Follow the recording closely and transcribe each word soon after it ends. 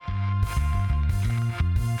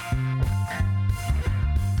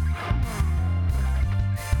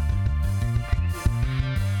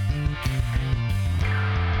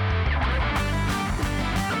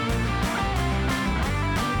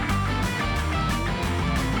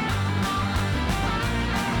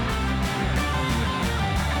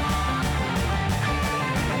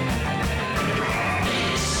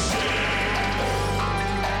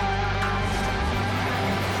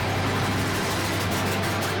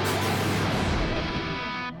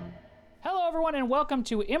everyone, and welcome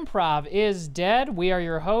to Improv is Dead. We are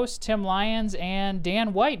your hosts, Tim Lyons and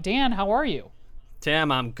Dan White. Dan, how are you?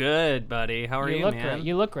 Tim, I'm good, buddy. How are you, man? Great.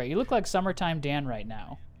 You look great. You look like summertime Dan right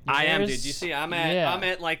now. I am, dude. You see, I'm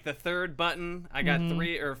at like the third button. I got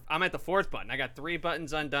I'm at the fourth button. I got 3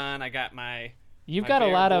 buttons undone. I got my got a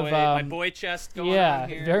lot of my boy chest going on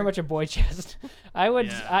here. Yeah, very much a boy chest. I would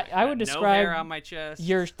describe no hair on my chest.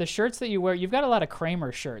 The shirts that you wear. You've got a lot of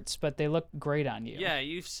Kramer shirts, but they look great on you. Yeah,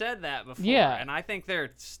 you've said that before. Yeah, and I think they're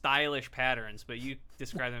stylish patterns, but you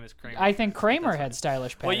describe them as Kramer. I think Kramer had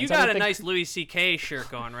stylish patterns. Well, you got a nice Louis C.K.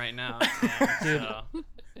 shirt going right now, dude. So.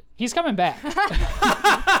 He's coming back, and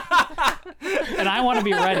I want to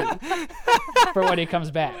be ready for when he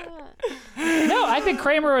comes back. No, I think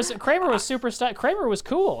Kramer was super Kramer was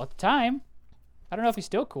cool at the time. I don't know if he's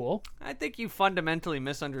still cool. I think you fundamentally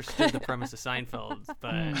misunderstood the premise of Seinfeld,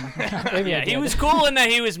 but yeah, he was cool in that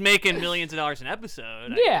he was making millions of dollars an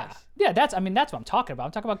episode. Yeah, that's what I'm talking about.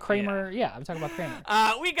 I'm talking about Kramer. Yeah, I'm talking about Kramer.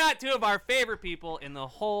 We got 2 of our favorite people in the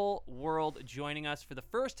whole world joining us for the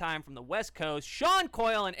first time from the West Coast, Sean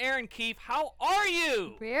Coyle and Erin Keif. How are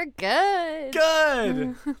you? We're good.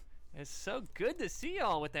 Good. It's so good to see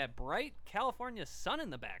y'all with that bright California sun in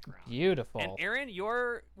the background. Beautiful. And Erin,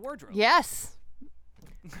 your wardrobe. Yes.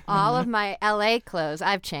 All of my LA clothes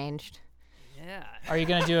I've changed. Yeah. Are you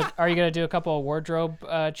gonna do a couple of wardrobe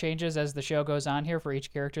changes as the show goes on here for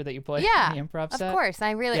each character that you play? Yeah. In the improv set? Of course.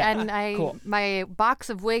 Cool. My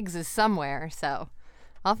box of wigs is somewhere, so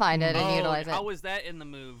I'll find it and utilize it. How was that in the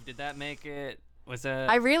move? Did that make it?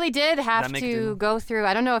 I really did have to go through.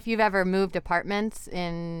 I don't know if you've ever moved apartments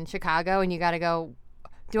in Chicago and you got to go.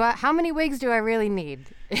 How many wigs do I really need?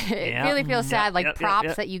 It really feels sad,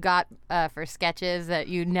 props that you got for sketches that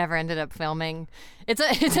you never ended up filming. It's a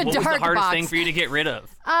what dark box. What was the hardest thing for you to get rid of?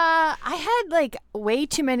 I had way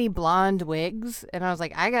too many blonde wigs, and I was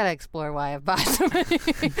like, I gotta explore why I've bought so many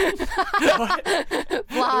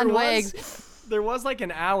blonde wigs. There was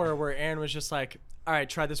an hour where Erin was just like, all right,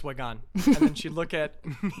 try this wig on. And then she'd look at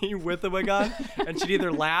me with the wig on, and she'd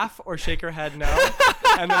either laugh or shake her head no,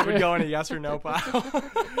 and then it would go in a yes or no pile.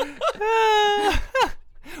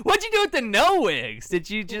 What'd you do with the no wigs?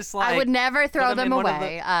 Did you just I would never throw them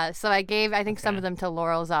away. So I gave, I think, some of them to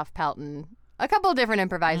Laurel's off Pelton. A couple of different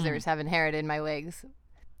improvisers have inherited my wigs.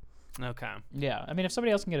 Okay. Yeah, I mean, if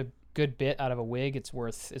somebody else can get a good bit out of a wig, it's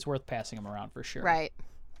worth passing them around for sure. Right.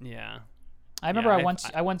 Yeah. I remember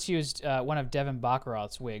I once used one of Devin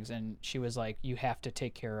Baccarat's wigs, and she was like, "You have to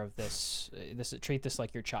take care of this. Treat this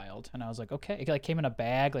like your child." And I was like, "Okay." It came in a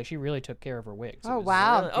bag. She really took care of her wigs. Oh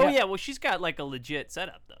wow! Really, oh yeah. Well, she's got a legit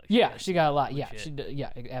setup though. She got a lot. Legit.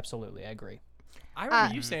 Yeah, absolutely. I agree. I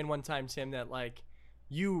remember you saying one time, Tim, that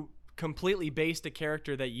you completely based a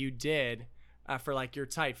character that you did for your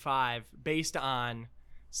Tight 5 based on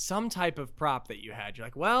some type of prop that you had. You're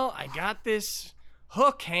like, well, I got this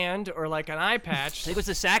hook hand or an eye patch. It was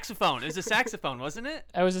a saxophone. It was a saxophone, wasn't it?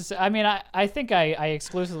 I think I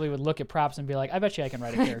exclusively would look at props and be like, I bet you I can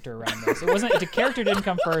write a character around this. It wasn't the character didn't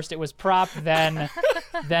come first. It was prop then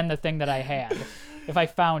the thing that I had if I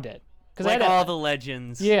found it. I had all the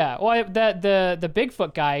legends. Yeah. Well, the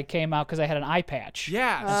Bigfoot guy came out because I had an eye patch.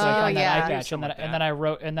 Yeah. So I found that eye patch,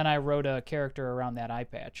 and then I wrote a character around that eye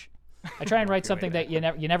patch. I try and write something that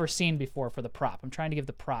you never seen before for the prop. I'm trying to give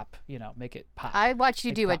the prop, make it pop. I watched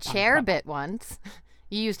you do a chair bit once.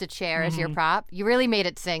 You used a chair as your prop. You really made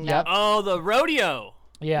it sing, though. Oh, the rodeo.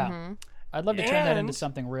 Yeah. Mm-hmm. I'd love to turn that into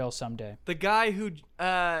something real someday. The guy who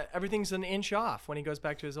everything's an inch off when he goes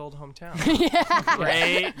back to his old hometown.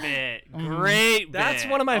 Great bit. Great bit. That's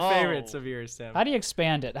one of my favorites of yours, Tim. How do you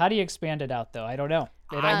expand it? How do you expand it out, though? I don't know.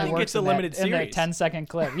 I think it's a limited series. In that 10-second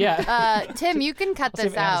clip. Yeah. Tim, you can cut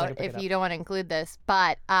this out if you don't want to include this.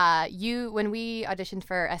 But when we auditioned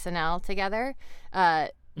for SNL together,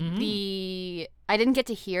 I didn't get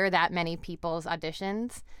to hear that many people's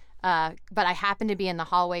auditions. But I happened to be in the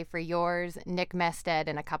hallway for yours, Nick Mested,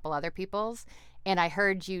 and a couple other people's, and I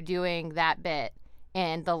heard you doing that bit,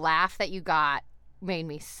 and the laugh that you got made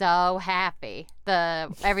me so happy.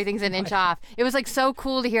 Everything's an inch off. It was so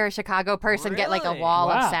cool to hear a Chicago person get a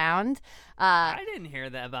wall of sound. I didn't hear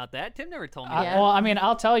that about that. Tim never told me that. Well, I mean,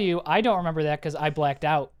 I'll tell you, I don't remember that because I blacked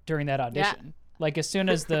out during that audition. Yeah. As soon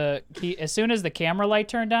as the camera light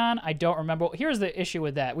turned on, I don't remember. Here's the issue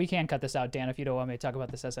with that. We can cut this out, Dan, if you don't want me to talk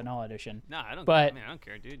about this SNL audition. No, I don't. I don't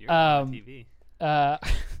care, dude. You're on TV.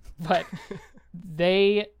 But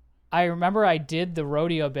I remember I did the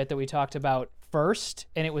rodeo bit that we talked about first,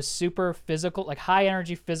 and it was super physical, high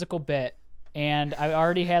energy physical bit. And I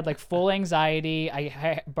already had full anxiety.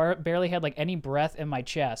 I barely had any breath in my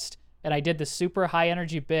chest. and I did the super high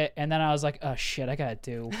energy bit, and then I was like, oh shit, I gotta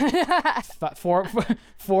do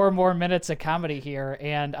four more minutes of comedy here,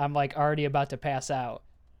 and I'm like already about to pass out.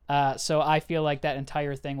 So I feel like that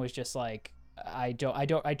entire thing was just like, I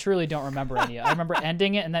truly don't remember any. I remember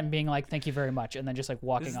ending it and then being like, thank you very much, and then just like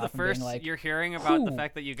walking off and being like, this is the first you're hearing about the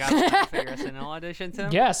fact that you got the for your SNL audition,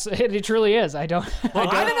 Tim? Yes, it truly is. I don't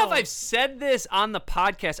know if I've said this on the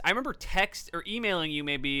podcast. I remember text or emailing you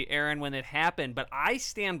maybe, Erin, when it happened, but I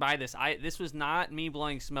stand by this. This was not me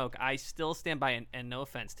blowing smoke. I still stand by it, and no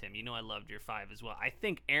offense, Tim, you know I loved your 5 as well. I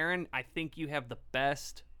think, Erin, you have the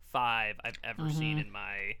best 5 I've ever seen in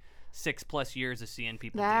my 6+ years of seeing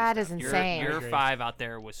people. That is insane. Your 5 out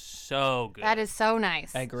there was so good. That is so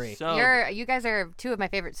nice. I agree. You guys are 2 of my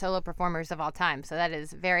favorite solo performers of all time, so that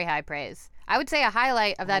is very high praise. I would say a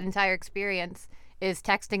highlight of that entire experience is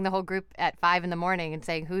texting the whole group at 5 a.m. and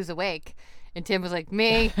saying, who's awake? And Tim was like,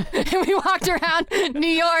 me. And we walked around New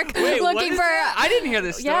York looking for. I didn't hear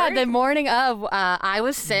this story. Yeah, the morning of, I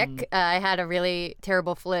was sick. I had a really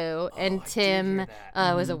terrible flu, and Tim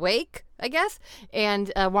was awake, I guess,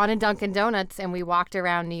 and wanted Dunkin' Donuts, and we walked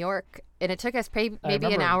around New York, and it took us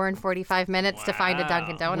maybe an hour and 45 minutes to find a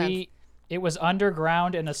Dunkin' Donuts. It was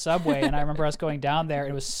underground in a subway, and I remember us going down there.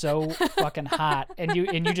 It was so fucking hot, and you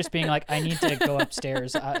just being like, "I need to go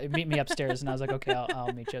upstairs. Meet me upstairs." And I was like, "Okay,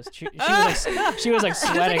 I'll meet you." She was like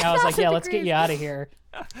sweating. I was like, "Yeah, let's get you out of here."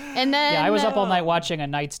 And then I was up all night watching A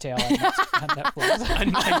Knight's Tale on Netflix. A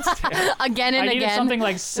Knight's Tale again and again.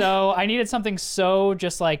 I needed something so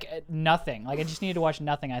just like nothing. Like I just needed to watch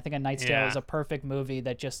nothing. I think A Knight's Tale is a perfect movie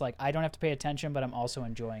that just like I don't have to pay attention, but I'm also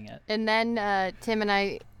enjoying it. And then Tim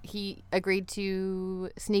and he agreed to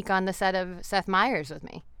sneak on the set of Seth Meyers with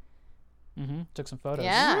me. Took some photos.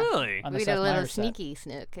 Yeah, really. We did a little sneaky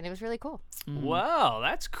snook, and it was really cool. Wow,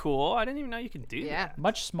 that's cool. I didn't even know you could do that.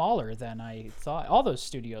 Much smaller than I thought. All those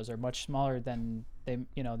studios are much smaller than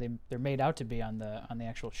they're made out to be on the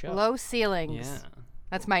actual show. Low ceilings. Yeah,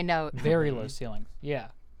 that's my note. Very low ceilings. Yeah,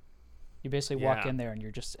 you basically walk in there and you're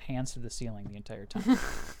just hands to the ceiling the entire time.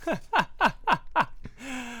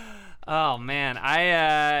 Oh man,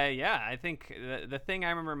 I think the thing I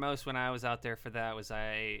remember most when I was out there for that was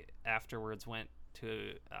I afterwards went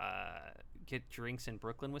to get drinks in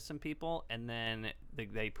Brooklyn with some people, and then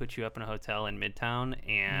they put you up in a hotel in Midtown,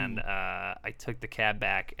 and I took the cab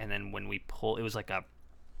back, and then when we pulled, it was like a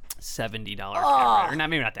 $70 cab ride, or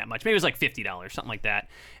maybe not that much, maybe it was like $50, something like that.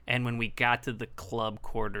 And when we got to the club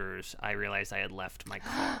quarters, I realized I had left my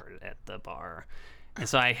card at the bar, and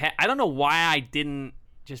so I don't know why I didn't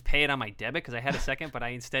just pay it on my debit because I had a second, but I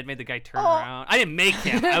instead made the guy turn around. I didn't make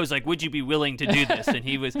him. I was like, would you be willing to do this? And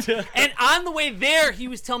he was, and on the way there, he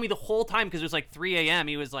was telling me the whole time, because it was like 3 a.m.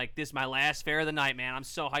 He was like, this is my last fare of the night, man. I'm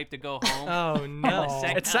so hyped to go home. Oh, no.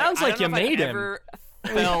 It sounds like you made him.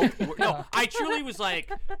 No, I truly was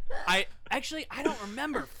like, I don't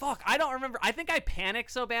remember. Fuck, I don't remember. I think I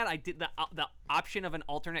panicked so bad, I did the option of an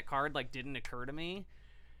alternate card like didn't occur to me.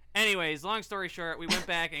 Anyways, long story short, we went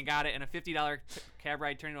back and got it, and a $50 cab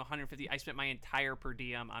ride turned into $150. I spent my entire per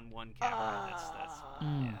diem on one cab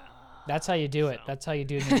ride. That's how you do it. So. That's how you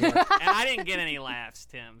do New York. And I didn't get any laughs,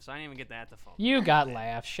 Tim, so I didn't even get that to fall. You got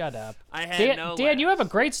laughs. Shut up. I had no Dan, laughs. you have a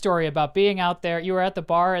great story about being out there. You were at the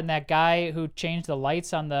bar, and that guy who changed the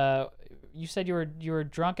lights on the. You said you were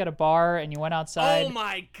drunk at a bar and you went outside. Oh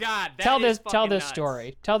my God! Tell this nuts.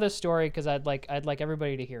 story. Tell this story because I'd like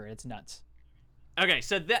everybody to hear it. It's nuts. Okay,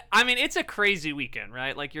 so it's a crazy weekend,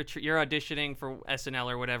 right? Like you're auditioning for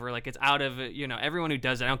SNL or whatever. Like it's out of everyone who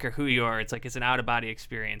does it. I don't care who you are. It's like it's an out of body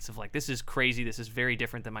experience of like this is crazy. This is very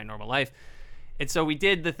different than my normal life. And so we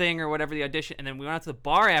did the thing or whatever, the audition, and then we went out to the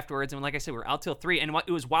bar afterwards. And like I said, we were out till 3. And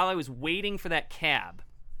it was while I was waiting for that cab,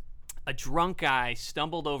 a drunk guy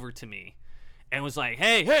stumbled over to me and was like,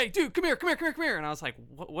 "Hey, dude, come here." And I was like,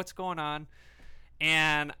 "What's going on?"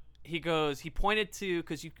 And he pointed to,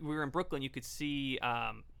 because we were in Brooklyn, you could see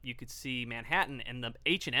Manhattan and the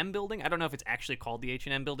H&M building. I don't know if it's actually called the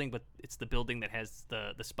H&M building, but it's the building that has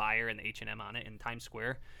the spire and the H&M on it in Times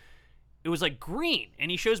Square. It was like green,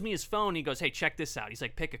 and he shows me his phone. He goes, "Hey, check this out." He's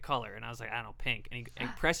like, "Pick a color," and I was like, "I don't know, pink." And he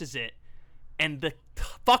presses it, and the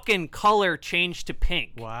fucking color changed to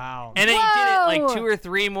pink. Wow. And then he did it like 2 or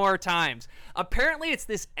 3 more times. Apparently it's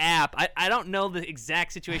this app. I don't know the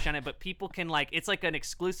exact situation on it, but people can like, it's like an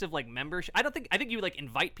exclusive like membership. I think you like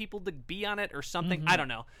invite people to be on it or something. Mm-hmm. I don't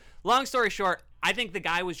know. Long story short, I think the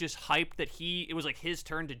guy was just hyped that it was like his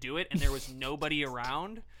turn to do it and there was nobody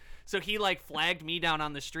around. So he like flagged me down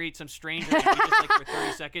on the street, some stranger, and he just like for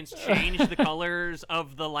 30 seconds changed the colors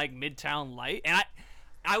of the like Midtown light. And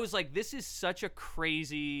I was like, this is such a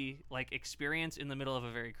crazy like experience in the middle of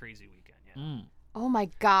a very crazy weekend. Yeah. Oh my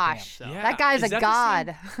gosh. Damn. Yeah. That guy's Is a that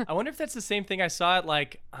god. I wonder if that's the same thing I saw it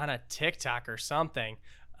like on a TikTok or something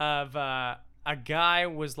of a guy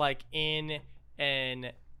was like in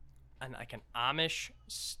an Amish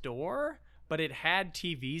store, but it had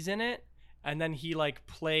TVs in it, and then he like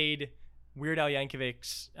played Weird Al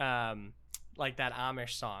Yankovic's like that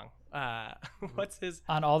Amish song. What's his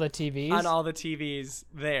On all the TVs? on all the TVs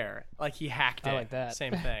there. Like he hacked it. I like that.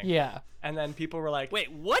 Same thing. Yeah. And then people were like,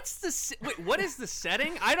 Wait, what is the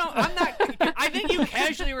setting? I think you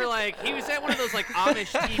casually were like, he was at one of those like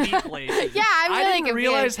Amish TV places. Yeah, I'm I really didn't confused.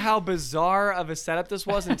 realize how bizarre of a setup this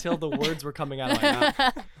was until the words were coming out of my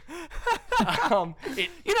mouth.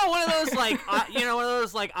 One of those like,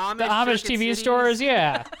 Amish. The Amish Circuit TV Cities. stors,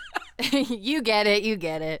 yeah. You get it. You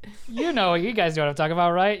get it. You guys know what I'm talking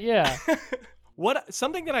about, right? Yeah.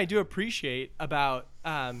 Something that I do appreciate about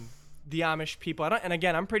the Amish people, and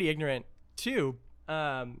again, I'm pretty ignorant too,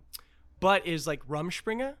 but is like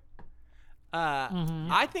Rumspringa.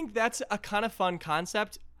 I think that's a kind of fun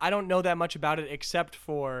concept. I don't know that much about it except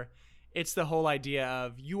for it's the whole idea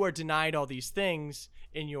of you are denied all these things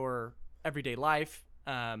in your everyday life,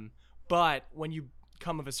 but when you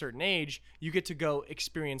come of a certain age, you get to go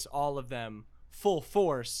experience all of them full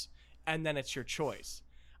force, and then it's your choice.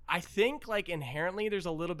 I think like inherently there's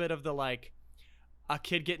a little bit of the like a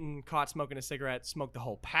kid getting caught smoking a cigarette, smoke the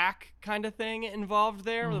whole pack kind of thing involved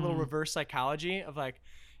there, with a little reverse psychology of like,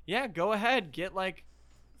 yeah, go ahead, get like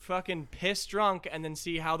fucking pissed drunk and then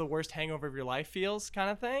see how the worst hangover of your life feels kind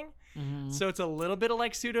of thing. So it's a little bit of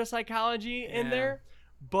like pseudo psychology in there,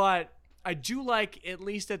 but I do like at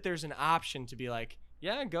least that there's an option to be like,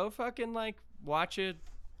 yeah, go fucking like watch a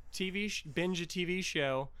binge a TV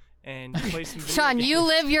show and play some video Sean, games. you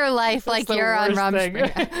live your life like the you're on worst thing.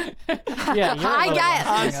 Rumspringa. Yeah, you're I a get-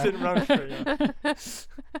 Constant Rumspringa.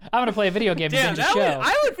 I'm gonna play a video game Damn, binge a show.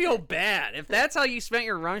 I would feel bad if that's how you spent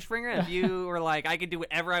your Rumspringa. If you were like, I could do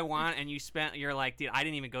whatever I want, and you're like, dude, I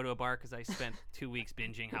didn't even go to a bar because I spent 2 weeks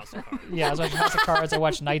binging House of Cards. Yeah, I was watching House of Cards. I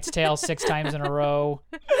watched Knight's Tale 6 times in a row.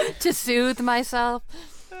 To soothe myself.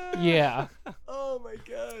 Yeah. Oh my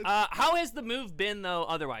god. How has the move been though?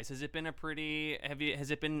 Otherwise, has it been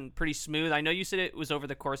has it been pretty smooth? I know you said it was over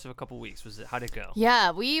the course of a couple weeks. How'd it go?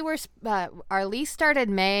 Yeah, we were. Our lease started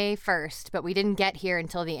May 1st, but we didn't get here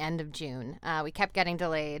until the end of June. We kept getting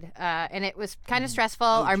delayed, and it was kind of stressful.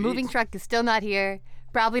 Our moving truck is still not here.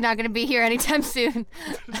 Probably not going to be here anytime soon.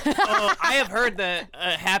 Oh, I have heard that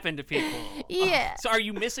happen to people. Yeah. So are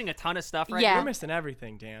you missing a ton of stuff right Yeah. You're missing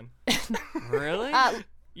everything, Dan. now? Really? Uh,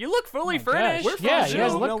 You look fully gosh. furnished. We're Yeah, you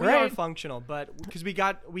guys look no, we are great. functional, but because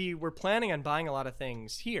we were planning on buying a lot of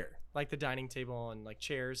things here, like the dining table and like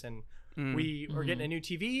chairs, and we are getting a new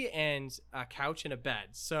TV and a couch and a bed.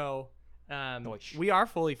 So we are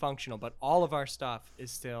fully functional, but all of our stuff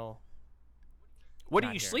is still. What are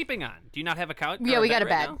not you here. sleeping on? Do you not have a couch? yeah, or we got a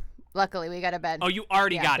right bed. now? Luckily, we got a bed. Oh, you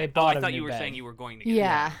already Yeah. got They it. bought I a thought new you were bed. saying you were going to get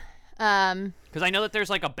Yeah. it. Um, Because I know that there's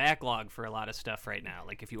like a backlog for a lot of stuff right now.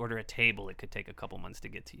 Like if you order a table, it could take a couple months to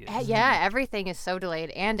get to you. yeah, everything is so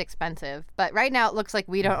delayed and expensive. But right now, it looks like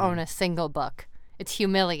we don't own a single book. It's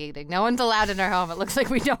humiliating. No one's allowed in our home. It looks like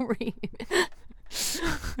we don't read.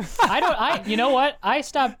 You know what? I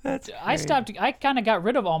kind of got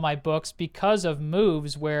rid of all my books because of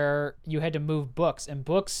moves where you had to move books, and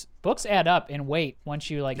books add up in weight once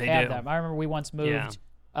you like They have do. them. I remember we once moved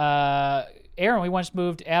Aaron, we once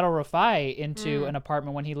moved Adol Rafai into an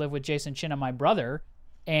apartment when he lived with Jason Chin and my brother,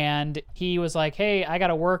 and he was like, hey, I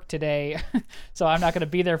gotta work today, so I'm not gonna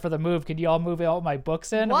be there for the move. Could you all move all my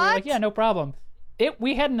books in? And we were like, yeah, no problem.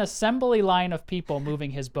 We had an assembly line of people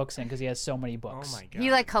moving his books in because he has so many books. Oh my god.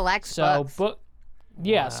 He like collects So books.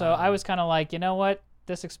 so I was kind of like, you know what?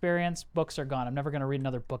 This experience, books are gone. I'm never gonna read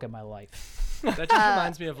another book in my life. That just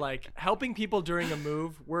reminds me of like helping people during a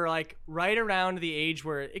move. We're like right around the age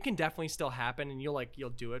where it can definitely still happen, and you'll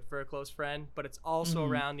do it for a close friend, but it's also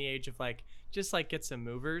around the age of like just like get some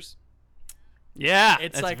movers. Yeah,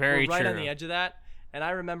 It's that's like very we're right true. on the edge of that. And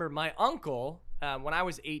I remember my uncle, when I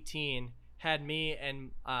was 18, had me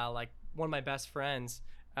and like one of my best friends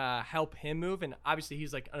help him move, and obviously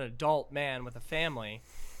he's like an adult man with a family,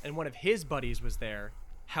 and one of his buddies was there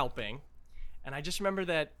helping. And I just remember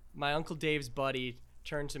that my Uncle Dave's buddy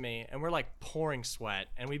turned to me, and we're like pouring sweat,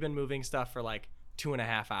 and we've been moving stuff for like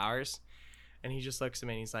 2.5 hours, and he just looks at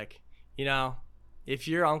me and he's like, you know, if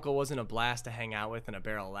your uncle wasn't a blast to hang out with and a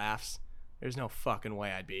barrel of laughs, there's no fucking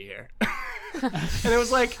way I'd be here. And it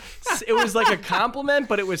was like a compliment,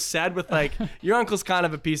 but it was said with like, your uncle's kind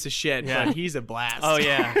of a piece of shit, but he's a blast. Oh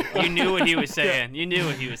yeah, you knew what he was saying. You knew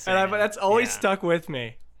what he was saying. And that's always Yeah. stuck with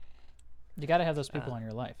me. You got to have those people in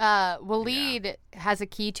your life. Waleed has a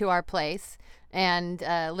key to our place. and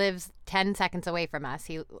lives 10 seconds away from us.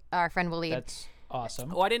 Our friend Waleed. That's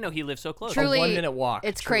awesome. Oh, I didn't know he lived so close. Truly, a 1-minute walk.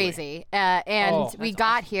 It's truly. crazy. And we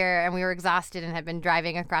got awesome. here and we were exhausted and had been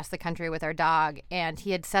driving across the country with our dog. And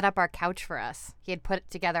he had set up our couch for us. He had put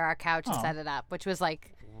together our couch and set it up, which was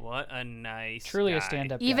like What a nice Truly guy. a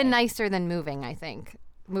stand-up even guy. nicer than moving, I think.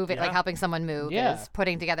 Moving, like helping someone move Yeah. is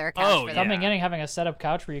putting together a couch for them. Coming in and having a set-up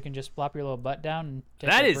couch where you can just plop your little butt down and take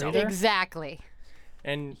That a is breather. Exactly.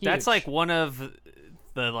 And That's Huge. like one of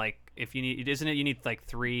the like if you need isn't it you need like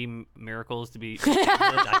 3 miracles to be I feel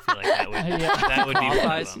like that would be one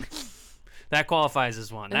of them. That qualifies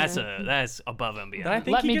as one. That's above and beyond. I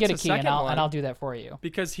think Let he me gets get a the key and second one I'll do that for you.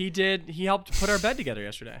 because he helped put our bed together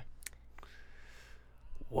yesterday.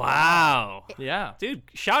 Wow. Yeah. Dude,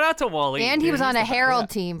 shout out to Wally. And he dude. was on a Herald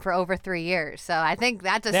team for over 3 years. So I think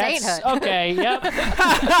that's a That's sainthood. okay. Yep.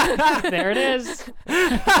 There it is.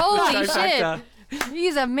 Holy shit. Trifecta.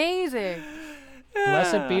 He's amazing.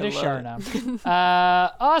 Blessed be to Sharna.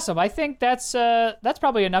 Awesome. I think that's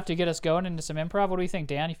probably enough to get us going into some improv. What do you think,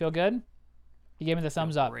 Dan? You feel good? You gave me the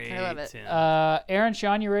thumbs up. Great, I love it. Tim. Aaron,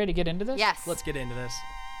 Sean, you ready to get into this? Yes. Let's get into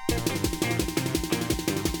this.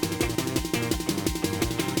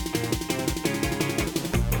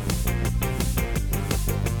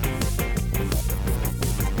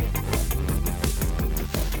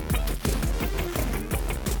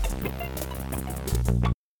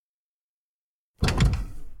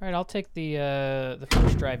 All right, I'll take the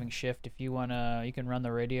first driving shift. If you wanna, you can run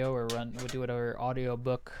the radio or we'll do whatever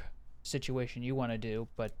audiobook situation you want to do.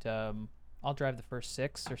 But I'll drive the first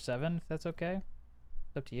 6 or 7 if that's okay.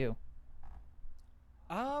 It's up to you.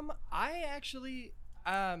 I actually,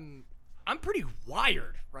 I'm pretty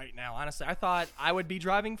wired right now. Honestly, I thought I would be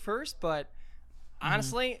driving first, but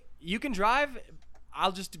honestly, you can drive.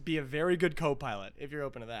 I'll just be a very good co-pilot if you're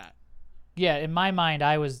open to that. Yeah, in my mind,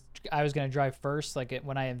 I was gonna drive first. Like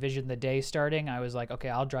when I envisioned the day starting, I was like, okay,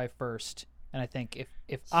 I'll drive first. And I think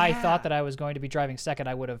if I thought that I was going to be driving second,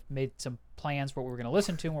 I would have made some plans for what we were gonna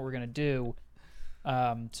listen to and what we were gonna do.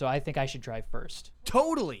 So I think I should drive first.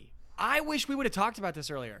 Totally. I wish we would have talked about this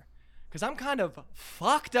earlier, because I'm kind of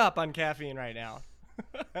fucked up on caffeine right now.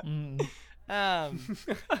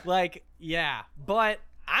 Like, yeah, but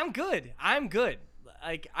I'm good.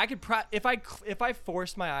 Like, I could if I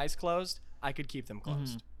forced my eyes closed, I could keep them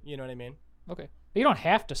closed. You know what I mean? Okay. But you don't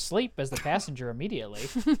have to sleep as the passenger immediately.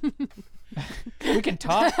 We can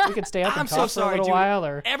talk. We can stay up and I'm talk so for a sorry, little dude. while.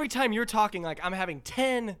 Or Every time you're talking, like I'm having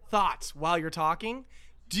 10 thoughts while you're talking.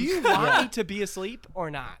 Do you want me to be asleep or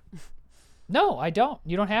not? no, I don't.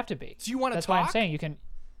 You don't have to be. Do you want to That's talk? why I'm saying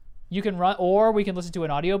you can run, or we can listen to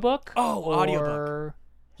an audiobook. Oh, audiobook. Or,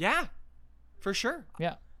 Yeah, for sure.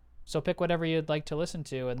 yeah. So pick whatever you'd like to listen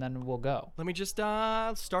to, and then we'll go. Let me just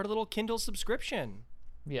start a little Kindle subscription.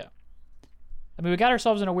 Yeah. I mean, we got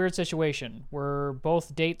ourselves in a weird situation. We're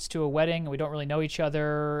both dates to a wedding, and we don't really know each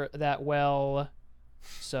other that well.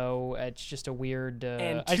 So it's just a weird.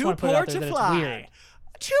 And I just too want to put it poor out there to that fly. it's weird.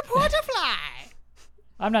 Too poor to fly.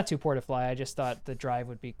 I'm not too poor to fly. I just thought the drive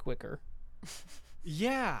would be quicker.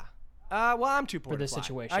 Yeah. Well, I'm too poor For to this fly.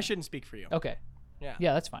 situation. I shouldn't speak for you. Okay. Yeah.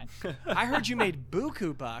 Yeah, that's fine. I heard you made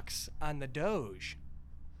buku bucks on the Doge.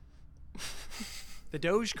 The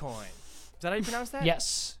Dogecoin. Is that how you pronounce that?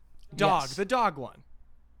 Yes. Dog. Yes. The dog one.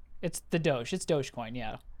 It's the Doge. It's Dogecoin.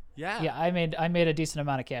 Yeah. Yeah. Yeah. I made a decent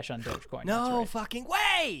amount of cash on Dogecoin. No That's right. fucking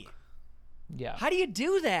way. Yeah. How do you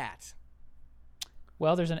do that?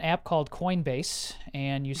 Well, there's an app called Coinbase,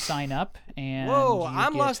 and you sign up, and Whoa, you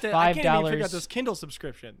I'm get lost. I can't even figure out $5. this Kindle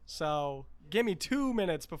subscription. So give me 2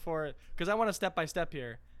 minutes before, because I want a step by step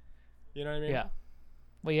here. You know what I mean? Yeah.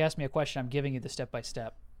 Well, you asked me a question. I'm giving you the step by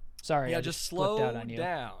step. Sorry. Yeah, I just flipped slow out on you.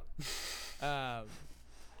 down.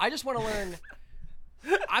 I just want to learn.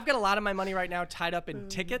 I've got a lot of my money right now tied up in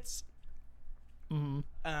tickets. Mm-hmm.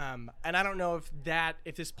 And I don't know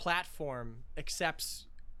if this platform accepts,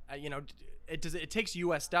 it takes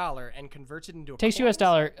US dollar and converts it into a Takes coins. US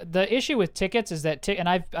dollar. The issue with tickets is that and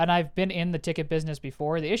I've been in the ticket business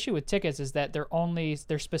before. The issue with tickets is that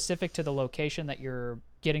they're specific to the location that you're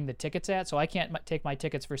getting the tickets at. So I can't take my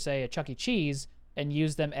tickets for, say, a Chuck E. Cheese and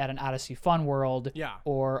use them at an Odyssey Fun World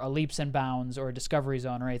or a Leaps and Bounds or a Discovery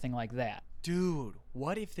Zone or anything like that. Dude,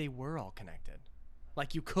 what if they were all connected?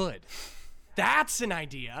 Like you could. That's an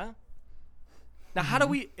idea. Now, how do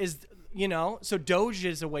we so Doge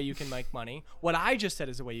is a way you can make money. What I just said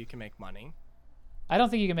is a way you can make money. I don't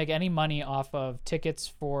think you can make any money off of tickets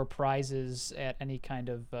for prizes at any kind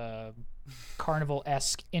of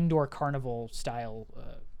carnival-esque, indoor carnival style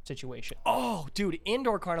situation. Oh, dude,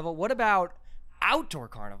 indoor carnival. What about outdoor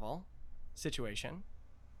carnival situation?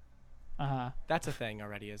 Uh-huh. That's a thing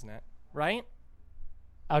already, isn't it? Right?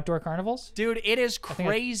 Outdoor carnivals? Dude, it is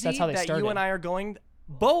crazy that's how they that started. you and I are going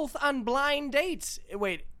both on blind dates.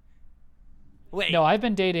 Wait. No, I've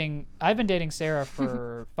been dating Sarah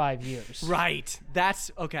for 5 years. Right. That's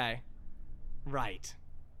okay. Right.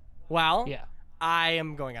 Well, Yeah. I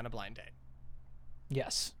am going on a blind date.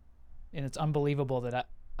 Yes. And it's unbelievable that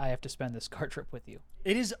I have to spend this car trip with you.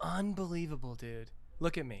 It is unbelievable, dude.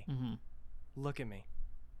 Look at me. Mm-hmm. Look at me.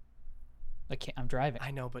 I'm driving.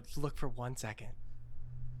 I know, but look for 1 second.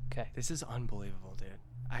 Okay. This is unbelievable, dude.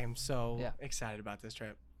 I am so excited about this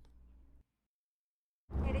trip.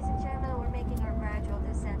 Ladies and gentlemen, we're making our gradual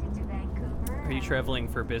descent into Vancouver. Are you traveling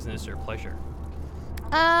for business or pleasure?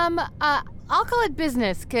 I'll call it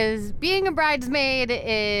business because being a bridesmaid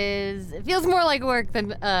it feels more like work than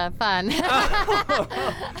fun.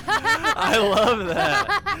 I love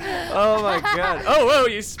that. Oh my god. Oh whoa!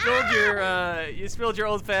 You spilled your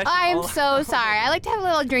old fashioned. I'm so sorry. I like to have a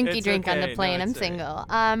little drinky drink on the okay. plane. No, I'm it's single.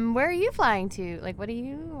 Where are you flying to? Like, why are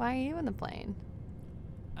you on the plane?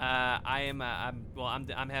 I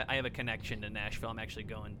have a connection to Nashville. I'm actually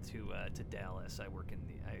going to Dallas. I work in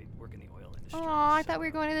the oil industry. Oh, I thought we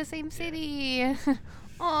were going to the same city.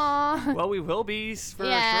 Aw. Well, we will be for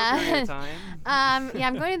a short period of time.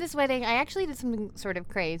 I'm going to this wedding. I actually did something sort of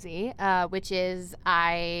crazy, which is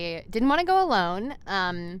I didn't want to go alone.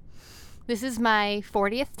 This is my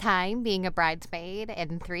 40th time being a bridesmaid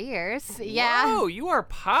in 3 years. Yeah. Whoa, you are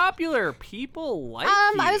popular. People like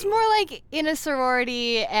you. I was more like in a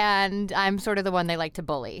sorority, and I'm sort of the one they like to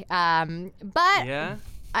bully. But Yeah.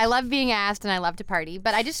 I love being asked, and I love to party.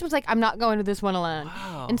 But I just was like, I'm not going to this one alone.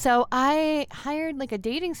 Wow. And so I hired like a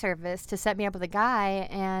dating service to set me up with a guy,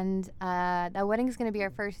 and the wedding's going to be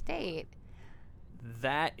our first date.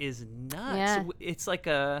 That is nuts. Yeah.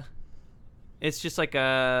 It's just like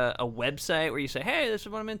a website where you say, "Hey, this is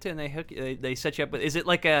what I'm into," and they set you up with. Is it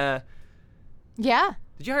like a? Yeah.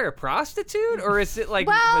 Did you hire a prostitute, or is it like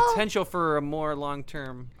potential for a more long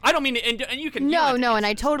term? I don't mean to, and you can. No, and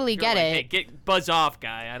I totally get it. Hey, buzz off,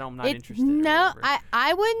 guy. I'm not interested. No,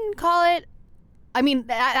 I wouldn't call it. I mean,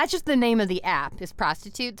 that's just the name of the app is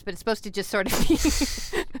prostitutes, but it's supposed to just sort of be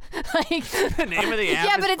like the name of the app.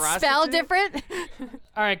 Yeah, is but it's prostitute? spelled different.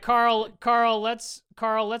 All right, Carl, let's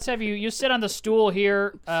have you sit on the stool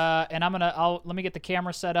here, and let me get the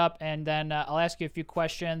camera set up, and then I'll ask you a few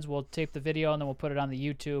questions. We'll tape the video, and then we'll put it on the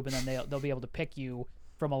YouTube, and then they'll be able to pick you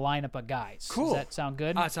from a lineup of guys. Cool. Does that sound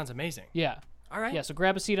good? It sounds amazing. Yeah. All right. Yeah. So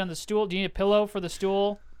grab a seat on the stool. Do you need a pillow for the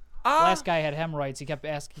stool? Last guy had hemorrhoids. He kept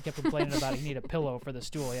complaining about he need a pillow for the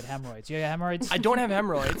stool. He had hemorrhoids. You have hemorrhoids? I don't have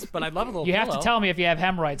hemorrhoids, but I'd love a little You pillow. have to tell me if you have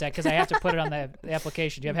hemorrhoids, because I have to put it on the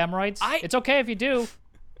application. Do you have hemorrhoids? It's okay if you do.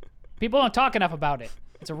 People don't talk enough about it.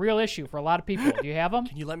 It's a real issue for a lot of people. Do you have them?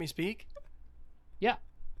 Can you let me speak? Yeah.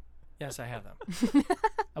 Yes, I have them.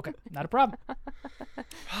 Okay, not a problem.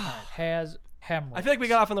 Has hemorrhoids. I feel like we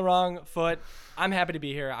got off on the wrong foot. I'm happy to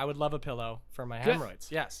be here. I would love a pillow for my Good.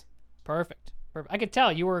 hemorrhoids. Yes. Perfect. I could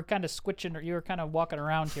tell you were kind of squitching, or you were kind of walking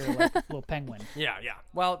around here like a little penguin. Yeah.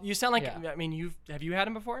 Well, you sound like, I mean, have you had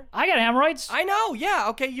them before? I got hemorrhoids. I know. Yeah.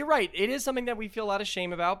 Okay. You're right. It is something that we feel a lot of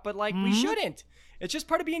shame about, but like we shouldn't. It's just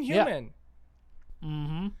part of being human.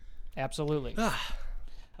 Mm-hmm. Absolutely.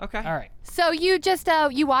 Okay. All right. So you just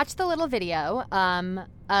you watched the little video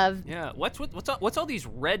of What's all these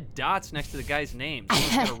red dots next to the guy's name?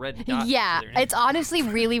 Someone's got a red dot. Yeah, next to their name. it's honestly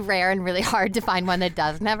really rare and really hard to find one that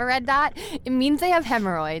doesn't have a red dot. It means they have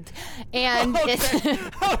hemorrhoids, and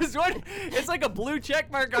I was wondering, it's like a blue check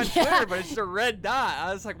mark on Twitter, but it's just a red dot.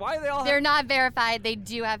 I was like, why do they all? They're not verified. They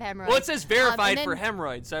do have hemorrhoids. Well, it says verified for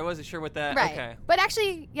hemorrhoids, so I wasn't sure what that. Right. Okay. But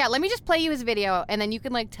actually, yeah, let me just play you his video, and then you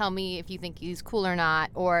can like tell me if you think he's cool or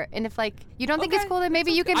not, and if like you don't think it's cool, then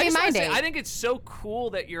maybe you can be my date. I think it's so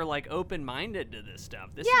cool that you're like open-minded to this stuff.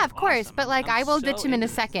 This Yeah, is of course. awesome. But like, I will ditch him in a into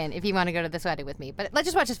second if you want to go to this wedding with me. But let's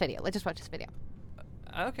just watch this video.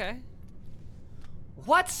 Okay.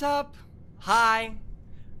 What's up? Hi.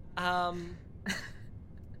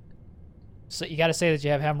 So you got to say that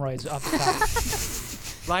you have hemorrhoids off the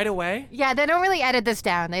top. Right away? Yeah, they don't really edit this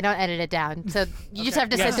down. They don't edit it down. So you just have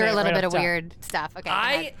to sit through a little bit of top. weird stuff. Okay.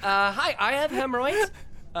 Hi, I have hemorrhoids.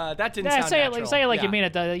 That didn't sound natural. Say it like you mean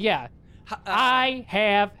it. I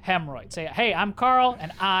have hemorrhoids. Say, hey, I'm Carl,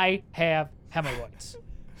 and I have hemorrhoids.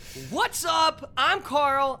 What's up? I'm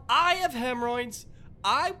Carl. I have hemorrhoids.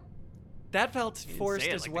 That felt forced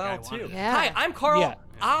say it as like the well guy too. wanted it. Yeah. Hi, I'm Carl. Yeah.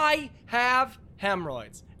 I have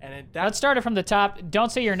hemorrhoids. And Let's start it from the top.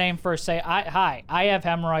 Don't say your name first. Say, hi, I have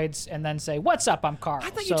hemorrhoids, and then say, what's up, I'm Carl. I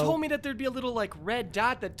thought you told me that there'd be a little like red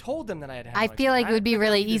dot that told them that I had I hemorrhoids. feel like it would be didn't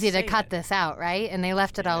really need to easy to say cut it. this out, right? And they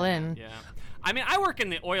left it all in. Yeah. I mean, I work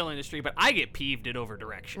in the oil industry, but I get peeved at over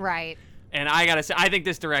direction. Right. And I gotta say, I think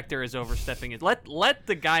this director is overstepping it. Let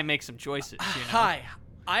the guy make some choices. You know? Hi,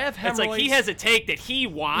 I have hemorrhoids. It's like he has a take that he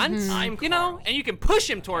wants, you know, and you can push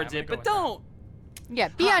him towards it, but don't. Yeah,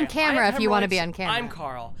 be on camera if you want to be on camera. I'm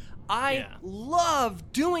Carl. I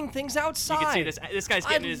love doing things outside. You can see this guy's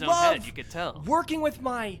getting in his own head. You could tell. Working with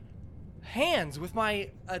my hands, with my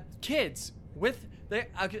kids,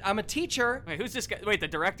 I'm a teacher. Wait, who's this guy? Wait, the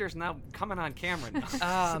director's now coming on camera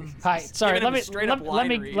now. Hi, sorry.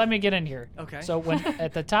 Let me get in here. Okay. So when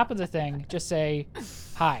at the top of the thing, just say,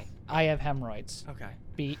 "Hi, I have hemorrhoids." Okay.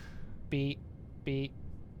 Beat, beat, beat,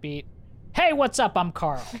 beat. Hey, what's up? I'm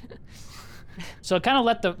Carl. So kind of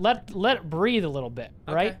let it breathe a little bit,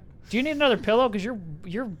 right? Okay. Do you need another pillow? Because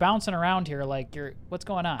you're bouncing around here like what's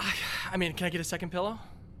going on? I mean, can I get a second pillow?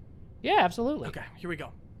 Yeah, absolutely. Okay, here we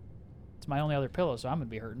go. It's my only other pillow, so I'm gonna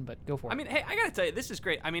be hurting. But go for it. I mean, hey, I gotta tell you, this is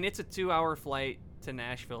great. I mean, it's a 2-hour flight to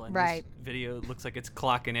Nashville, and this video looks like it's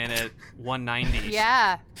clocking in at 190.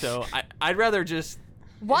 Yeah. So I'd rather just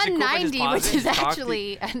 190, which is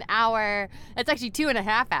actually an hour. It's actually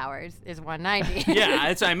 2.5 hours. Is 190. Yeah,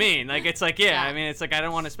 that's what I mean. Like it's like I mean, it's like I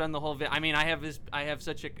don't want to spend the whole. I mean, I have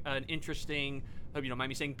such an interesting. Hope you don't mind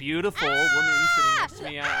me saying beautiful woman sitting next to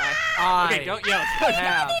me. Okay, don't yell.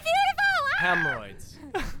 Have beautiful. Hemorrhoids.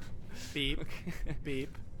 Beep,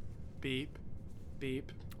 beep, beep,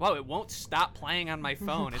 beep. Wow, it won't stop playing on my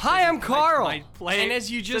phone. Hi, I'm Carl. And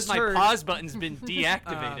as you just heard, heard, my pause button's been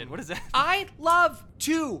deactivated. What is that? I love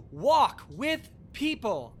to walk with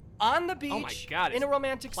people on the beach. Oh my God, in a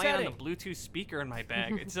romantic playing setting. on the Bluetooth speaker in my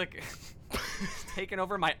bag. It's like it's taking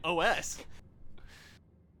over my OS.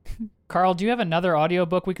 Carl, do you have another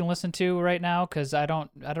audiobook we can listen to right now? Because I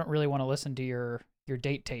don't really want to listen to your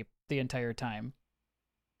date tape the entire time.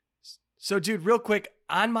 So, dude, real quick,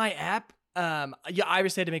 on my app, I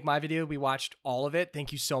obviously had to make my video. We watched all of it.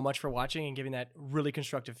 Thank you so much for watching and giving that really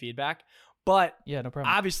constructive feedback. But yeah, no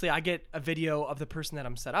problem. Obviously, I get a video of the person that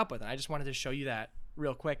I'm set up with, and I just wanted to show you that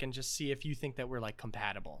real quick and just see if you think that we're like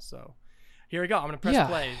compatible. So, here we go. I'm gonna press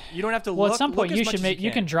play. You don't have to. Well, at some point you should make.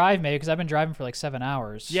 You can drive me because I've been driving for like 7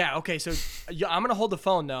 hours. Yeah. Okay. So, I'm gonna hold the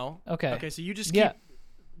phone though. Okay. Okay. So you just keep.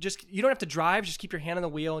 You don't have to drive. Just keep your hand on the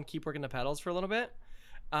wheel and keep working the pedals for a little bit.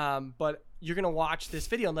 But you're gonna watch this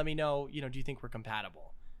video and let me know. Do you think we're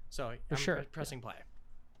compatible? So I'm pressing play.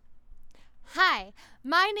 Hi,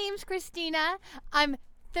 my name's Christina. I'm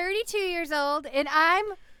 32 years old, and I'm.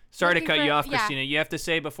 Sorry to cut you off, Christina. You have to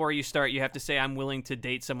say before you start. You have to say I'm willing to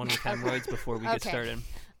date someone with hemorrhoids before we get started.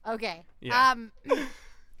 Okay. Yeah.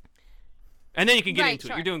 And then you can get into it.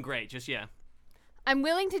 Sure. You're doing great. Just I'm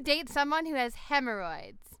willing to date someone who has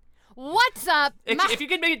hemorrhoids. What's up? If you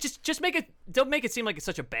can make it, just make it. Don't make it seem like it's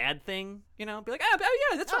such a bad thing. Be like, oh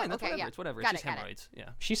yeah, that's fine. That's whatever. Yeah. It's whatever. Got it's just it, hemorrhoids. Yeah.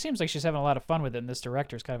 She seems like she's having a lot of fun with it, and this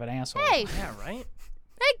director's kind of an asshole. Hey. Yeah. Right.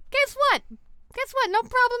 Hey, guess what? No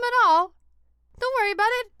problem at all. Don't worry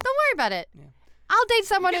about it. Yeah. I'll date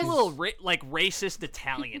someone who's a little racist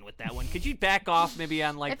Italian with that one. Could you back off maybe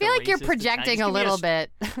on like? I feel like you're projecting a little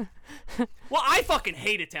bit. Well, I fucking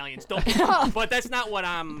hate Italians. Don't. But that's not what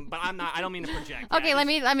I'm. But I'm not. I don't mean to project. Okay, let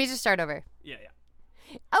me just start over. Yeah.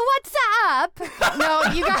 What's up? No,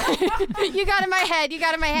 you got in my head.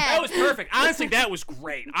 That was perfect. Honestly, that was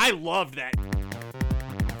great. I loved that.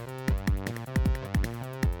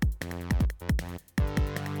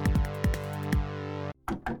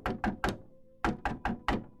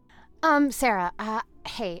 Sarah,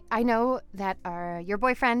 hey, I know that your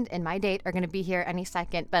boyfriend and my date are going to be here any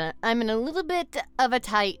second, but I'm in a little bit of a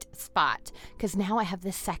tight spot because now I have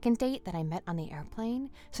this second date that I met on the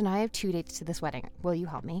airplane. So now I have 2 dates to this wedding. Will you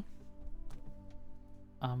help me?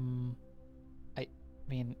 I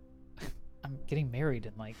mean, I'm getting married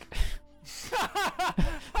in like...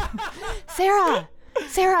 Sarah,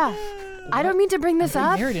 I don't mean to bring this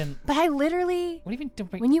up, but I literally... What do you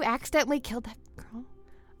mean? When you accidentally killed that girl,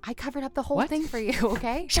 I covered up the whole thing for you,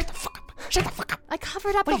 okay? Shut the fuck up. I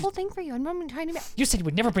covered up the whole thing for you. I'm trying to... You said you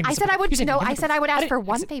would never bring this up. I said I would ask for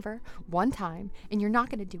one said... favor, one time, and you're not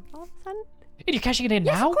going to do it all of a sudden? And you're cashing it in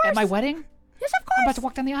now? At my wedding? Yes, of course. I'm about to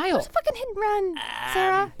walk down the aisle. It was a fucking hit and run,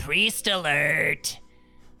 Sarah. Priest alert.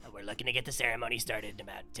 We're looking to get the ceremony started in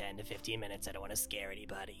about 10 to 15 minutes. I don't want to scare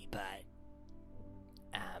anybody, but...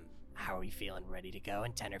 how are we feeling? Ready to go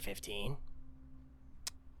in 10 or 15?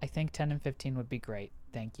 I think 10 and 15 would be great.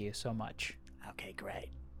 Thank you so much. Okay, great.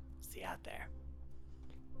 See you out there.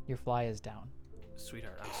 Your fly is down.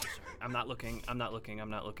 Sweetheart, I'm so sorry. I'm not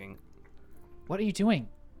looking. What are you doing?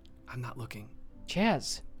 I'm not looking.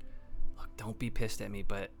 Chaz. Look, don't be pissed at me,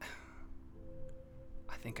 but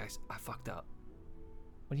I think I fucked up.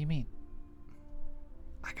 What do you mean?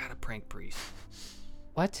 I got a prank priest.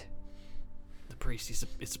 What? priest.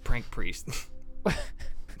 It's a prank priest.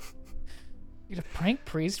 You're a prank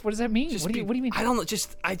priest? What does that mean? What do you mean? I don't know.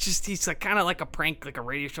 He's like kind of like a prank, like a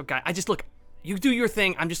radio show guy. Look, you do your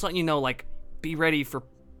thing. I'm just letting you know, like, be ready for.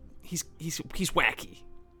 He's wacky.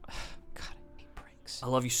 God, I hate pranks. I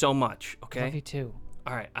love you so much. Okay. I love you too.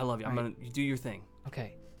 All right, I love you. You do your thing.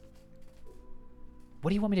 Okay. What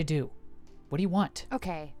do you want me to do? What do you want?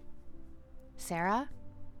 Okay. Sarah,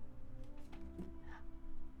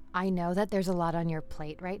 I know that there's a lot on your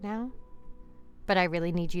plate right now, but I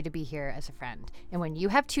really need you to be here as a friend. And when you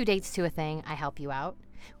have 2 dates to a thing, I help you out.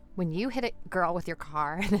 When you hit a girl with your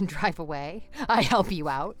car and then drive away, I help you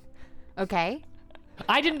out. Okay?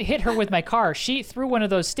 I didn't hit her with my car. She threw one of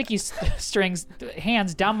those sticky strings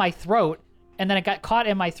hands down my throat, and then it got caught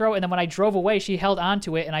in my throat, and then when I drove away, she held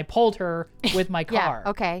onto it, and I pulled her with my car. Yeah,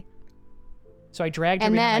 okay. So I dragged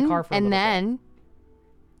her behind my car for a little bit. And then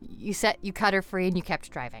you cut her free and you kept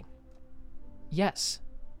driving. Yes.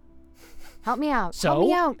 Help me out. So? Help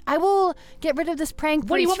me out. I will get rid of this prank.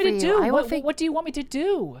 What do you want me to do? What What do you want me to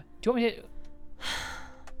do? Do you want me to...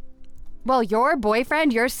 Well, your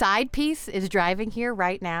boyfriend, your side piece, is driving here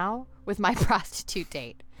right now with my prostitute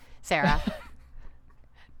date, Sarah.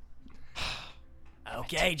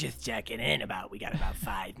 Okay, just checking in we got about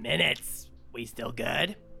 5 minutes. We still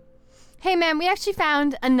good? Hey, man, we actually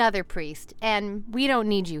found another priest, and we don't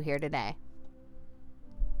need you here today.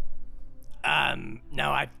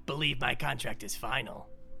 No, I believe my contract is final.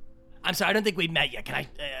 I'm sorry, I don't think we met yet. Can I,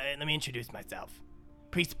 let me introduce myself.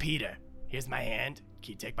 Priest Peter. Here's my hand.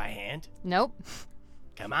 Can you take my hand? Nope.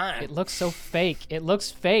 Come on. It looks so fake. It looks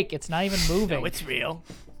fake. It's not even moving. No, it's real.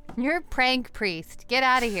 You're a prank priest. Get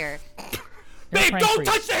out of here. Babe, don't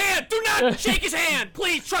touch the hand! Do not shake his hand!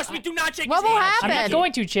 Please, trust me, do not shake his hand. What will happen? I'm not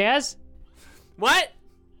going to, Chaz. What?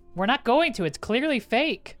 We're not going to. It's clearly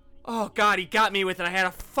fake. Oh, God, he got me with it. I had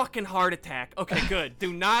a fucking heart attack. Okay, good.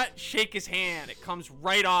 Do not shake his hand. It comes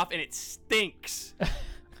right off, and it stinks.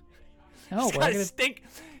 No,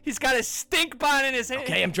 He's got a stink bomb in his hand.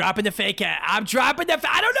 Okay, I'm dropping the fake hat. I don't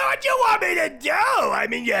know what you want me to do. I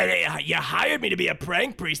mean, you hired me to be a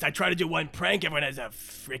prank priest. I try to do one prank. Everyone has a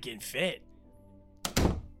freaking fit.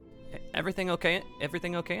 Everything okay?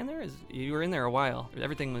 Everything okay in there? You were in there a while.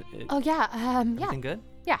 Everything. Oh, yeah. Everything good?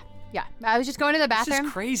 Yeah. I was just going to the bathroom. This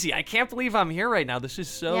is crazy. I can't believe I'm here right now. This is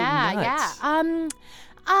so nuts.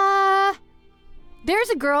 Yeah. There's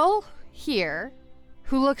a girl here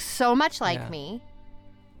who looks so much like me.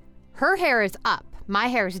 Her hair is up. My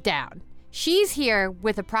hair is down. She's here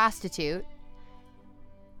with a prostitute,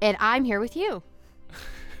 and I'm here with you.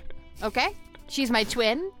 Okay? She's my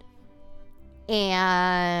twin,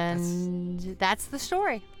 and that's the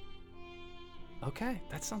story. Okay,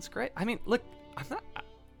 that sounds great. I mean, look,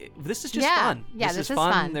 this is just fun. Yeah, this is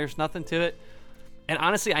fun. fun. There's nothing to it. And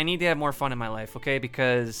honestly, I need to have more fun in my life, okay?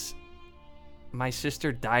 Because my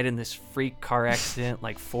sister died in this freak car accident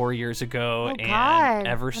like 4 years ago. Oh, and God.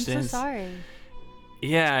 ever since. I'm so sorry.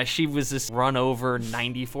 Yeah, she was just run over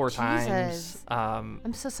 94 times.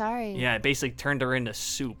 I'm so sorry. Yeah, it basically turned her into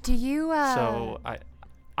soup. Do you, So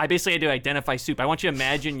I basically had to identify soup. I want you to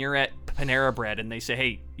imagine you're at Panera Bread and they say,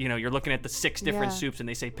 hey, you're looking at the 6 different soups and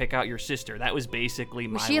they say, pick out your sister. That was basically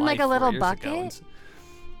my life. Was she in like a little 4 years bucket? ago.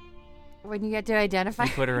 When you get to identify?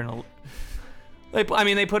 They put her in a... They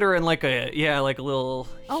put her in like a little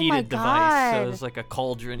heated device. God. So it's like a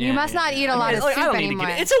cauldron. You must not eat a lot of soup anymore.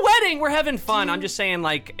 It's a wedding. We're having fun. I'm just saying,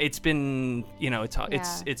 like, it's been,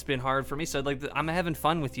 it's been hard for me. So like, I'm having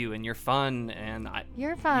fun with you, and you're fun, and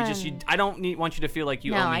you're fun. I don't want you to want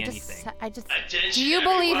you to owe me anything. Attention, do you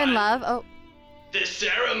believe in love? Oh. The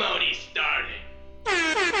ceremony started.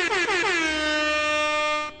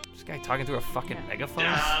 This guy talking through a fucking megaphone.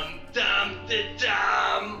 Dum dum da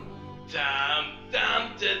dum. Dum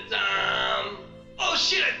dum da dum. Oh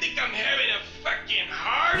shit, I think I'm having a fucking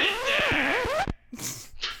heart attack.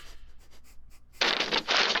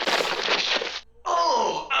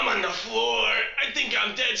 Oh, I'm on the floor. I think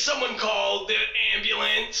I'm dead. Someone called the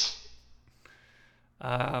ambulance.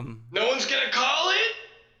 No one's gonna call it?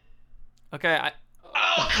 Okay,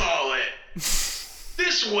 I'll call it.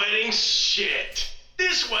 This wedding's shit.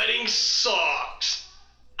 This wedding sucks.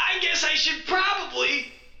 I guess I should probably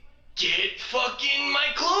get fucking my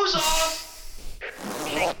clothes off.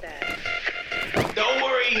 Don't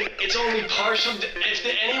worry, it's only partial. If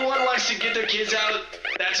anyone wants to get their kids out,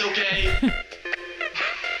 that's okay.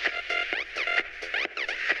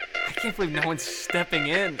 I can't believe no one's stepping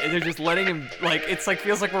in. They're just letting him, like, it's like,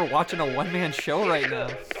 feels like we're watching a one-man show right now.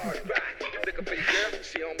 Do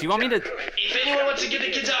you want me to... If anyone wants to get the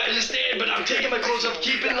kids out, I understand, but I'm taking my clothes off,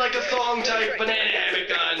 keeping like a thong type banana hammock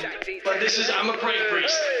on. But I'm a prank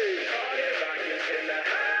priest.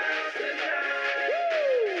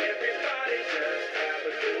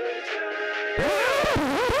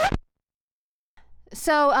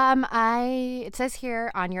 So, it says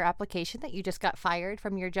here on your application that you just got fired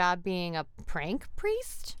from your job being a prank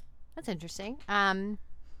priest. That's interesting. And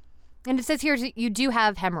it says here you do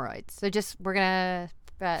have hemorrhoids. So we're gonna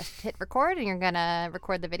hit record, and you're gonna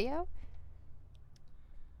record the video.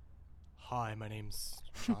 Hi, my name's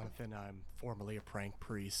Jonathan. I'm formerly a prank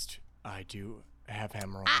priest. I do have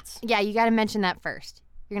hemorrhoids. Yeah, you got to mention that first.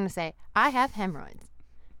 You're gonna say, "I have hemorrhoids."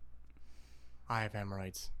 I have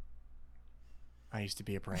hemorrhoids. I used to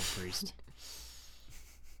be a prank priest.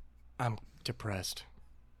 I'm depressed.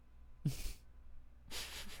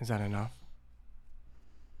 Is that enough?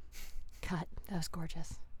 Cut. That was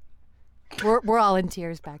gorgeous. We're all in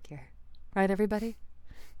tears back here, right, everybody?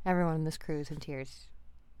 Everyone in this crew is in tears.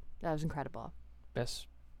 That was incredible. Best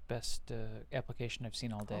application I've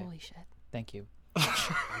seen all day. Holy shit! Thank you.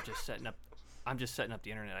 I'm just setting up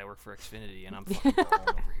the internet. I work for Xfinity, and I'm fucking balling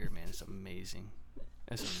over here, man. It's amazing.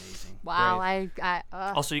 It's amazing. Wow. Great.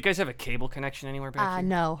 Also, you guys have a cable connection anywhere back here?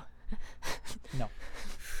 No. No.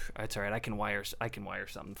 It's all right. I can wire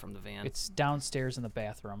something from the van. It's downstairs in the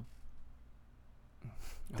bathroom.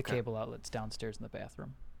 The Okay. cable outlet's downstairs in the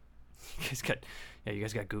bathroom. You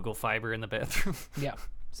guys got Google Fiber in the bathroom. Yeah,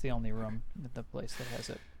 it's the only room at the place that has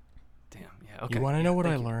it. Damn. Yeah. Okay. You want to know what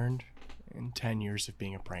I thank you. learned in 10 years of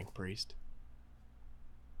being a prank priest?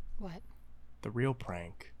 What? The real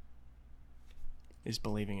prank is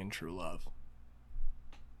believing in true love.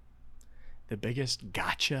 The biggest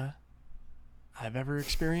gotcha I've ever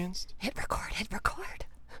experienced Hit record.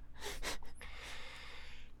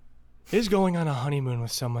 is going on a honeymoon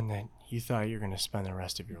with someone that you thought you were going to spend the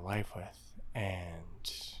rest of your life with.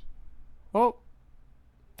 And, well,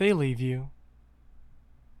 they leave you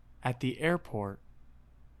at the airport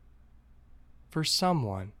for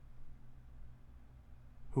someone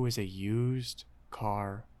who is a used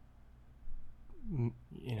car.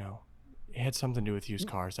 You know, it had something to do with used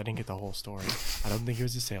cars. I didn't get the whole story. I don't think he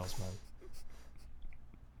was a salesman.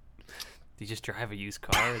 Do you just drive a used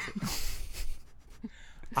car? Is it...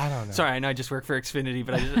 I don't know. Sorry, I know I just work for Xfinity,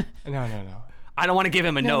 but I just... No. I don't want to give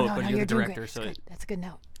him a note, no, but you're the doing director, great. so... That's good. That's a good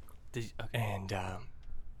note. Okay. And,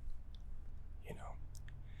 you know,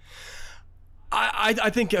 I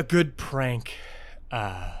think a good prank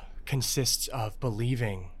consists of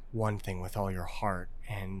believing one thing with all your heart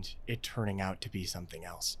and it turning out to be something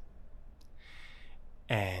else.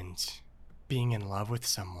 And being in love with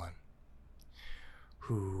someone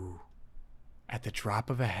who, at the drop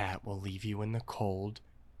of a hat, will leave you in the cold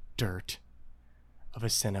dirt of a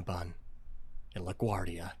Cinnabon in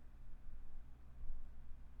LaGuardia.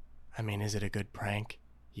 I mean, is it a good prank?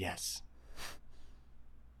 Yes.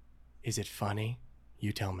 Is it funny?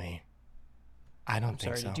 You tell me. I don't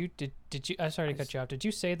think so. Did you? I'm sorry to cut you off. Did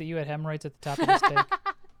you say that you had hemorrhoids at the top of this take?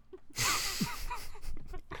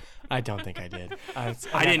 I don't think I did. I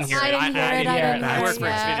didn't hear it. I didn't hear it. I work for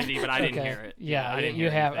Yeah. Xfinity, but I didn't hear it. Yeah, I didn't you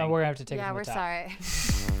hear have. anything. We're gonna have to take it Yeah, from we're the top.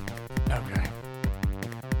 sorry. Okay.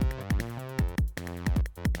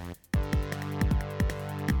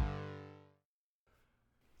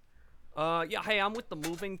 Yeah, hey, I'm with the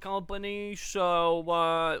moving company,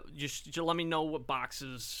 so just let me know what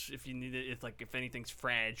boxes if you need it, if anything's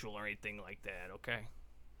fragile or anything like that, okay?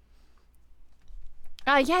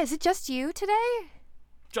 Yeah, is it just you today?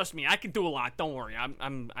 Trust me, I can do a lot. Don't worry.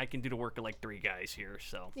 I can do the work of like 3 guys here,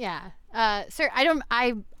 so. Yeah. Sir,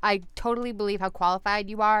 I totally believe how qualified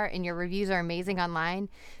you are and your reviews are amazing online,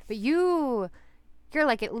 but you're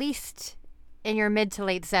like at least in your mid to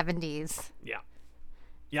late 70s. Yeah.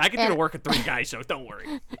 Yeah, I can do the work of 3 guys, so don't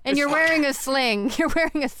worry. And you're wearing a sling. You're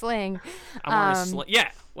wearing a sling. I'm wearing a sling. Yeah.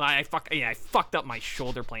 Well, I fucked up my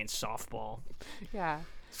shoulder playing softball. Yeah.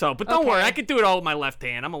 So, but don't worry, Okay. I can do it all with my left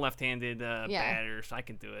hand. I'm a left-handed batter, so I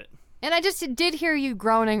can do it. And I just did hear you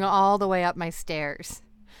groaning all the way up my stairs.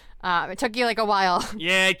 It took you like a while.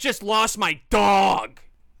 Yeah, I just lost my dog.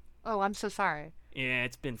 Oh, I'm so sorry. Yeah,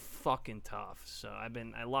 it's been fucking tough. So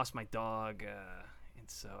I lost my dog, and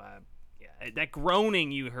so that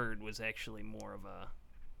groaning you heard was actually more of a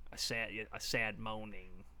sad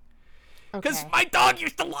moaning. Because Okay. my dog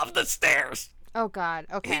used to love the stairs. Oh God.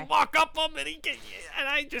 Okay. He'd walk up them and and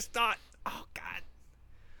I just thought, oh God,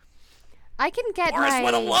 I can get Boris my.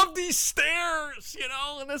 would have loved these stairs,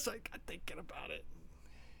 And it's like, I'm thinking about it.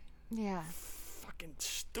 Yeah. Fucking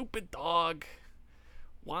stupid dog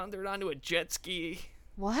wandered onto a jet ski.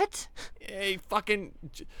 What? Yeah, he fucking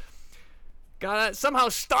somehow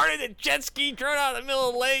started a jet ski, drove out in the middle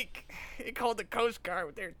of the lake. He called the Coast Guard,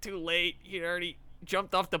 but they were too late. He'd already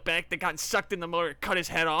jumped off the back. They got sucked in the motor, cut his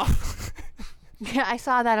head off. Yeah, I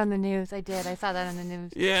saw that on the news. I did. I saw that on the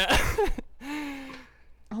news. Yeah.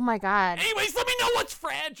 my God. Anyways, let me know what's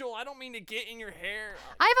fragile. I don't mean to get in your hair.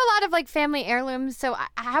 I have a lot of like family heirlooms, so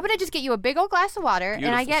how about I just get you a big old glass of water, and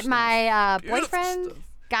I get my boyfriend,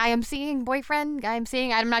 guy I'm seeing.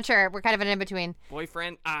 I'm not sure. We're kind of an in between.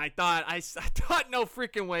 Boyfriend? I thought no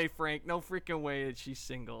freaking way, Frank. No freaking way that she's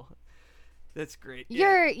single. That's great.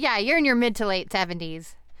 You're in your mid to late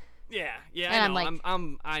 70s. Yeah, And I know.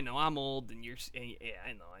 I'm I know. I'm old, and you're. Yeah,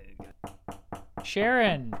 I know.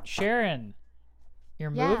 Sharon, you're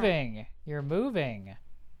moving. You're moving.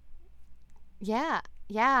 Yeah,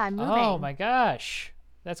 I'm moving. Oh my gosh,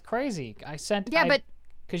 that's crazy. I sent.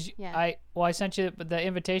 I sent you the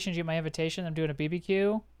invitation. Did you get my invitation? I'm doing a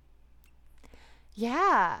BBQ.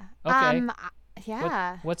 Yeah. Okay.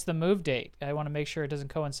 Yeah. What's the move date? I want to make sure it doesn't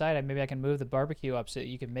coincide. Maybe I can move the barbecue up so that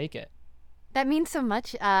you can make it. That means so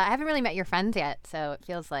much. I haven't really met your friends yet, so it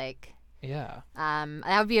feels like. Yeah.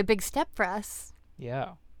 That would be a big step for us.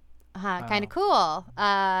 Yeah. Kind of cool.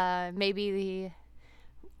 Maybe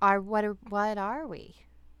what are we?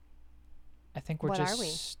 I think we're What are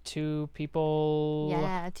just two people.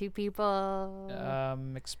 Yeah, two people.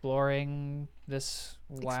 Exploring this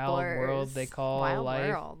wild world they call wild life.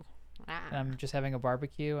 World. Ah. And I'm just having a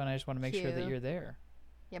barbecue, and I just want to make sure that Cute. you're there.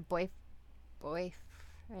 Yeah, boy. Yeah.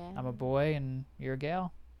 I'm a boy, and you're a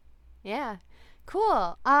gal. Yeah.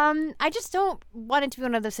 Cool. I just don't want it to be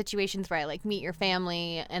one of those situations where I like meet your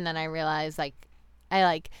family and then I realize like I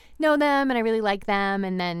like know them and I really like them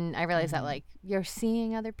and then I realize that like you're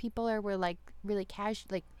seeing other people or we're like really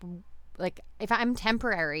casual like if I'm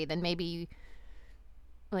temporary then maybe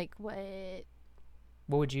like what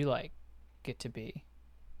would you like it to be?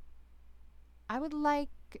 I would like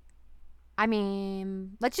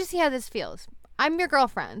let's just see how this feels. I'm your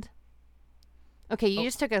girlfriend. Okay, you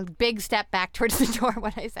just took a big step back towards the door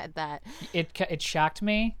when I said that. It shocked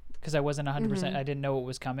me because I wasn't 100%. I didn't know what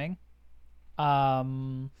was coming. I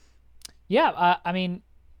mean,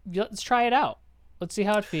 let's try it out. Let's see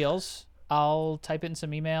how it feels. I'll type it in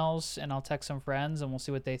some emails and I'll text some friends and we'll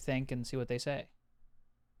see what they think and see what they say.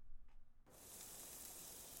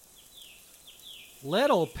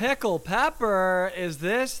 Little Pickle Pepper, is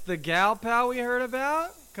this the gal pal we heard about?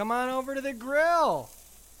 Come on over to the grill.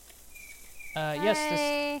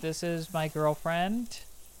 Yes, this is my girlfriend,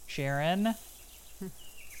 Sharon.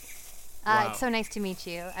 It's so nice to meet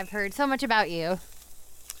you. I've heard so much about you.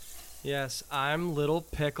 Yes, I'm Little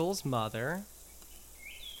Pickle's mother.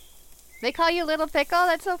 They call you Little Pickle?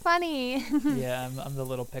 That's so funny. Yeah, I'm the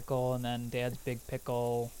little pickle, and then Dad's Big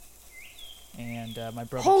Pickle, and my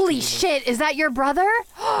brother. Holy Steve shit! Is that your brother?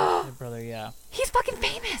 My brother, yeah. He's fucking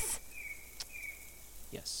famous.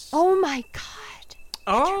 Yes. Oh my god.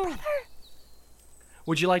 Oh. Your brother?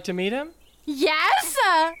 Would you like to meet him? Yes!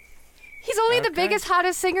 He's only the Okay. biggest,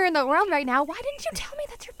 hottest singer in the world right now. Why didn't you tell me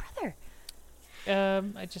that's your brother?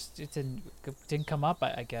 It didn't come up.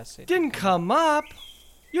 I guess it Didn't come up.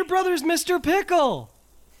 Your brother's Mr. Pickle.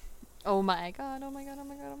 Oh my god, oh my god, oh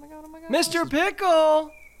my god, oh my god, oh my god. Mr. Pickle,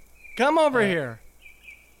 come over here.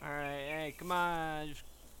 All right, hey, come on. Just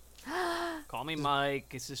call me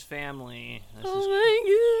Mike. It's his family. Oh my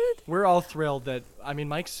god. We're all thrilled that,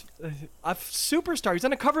 Mike's a superstar. He's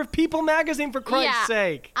on the cover of People magazine, for Christ's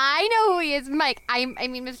sake. I know who he is, Mike. I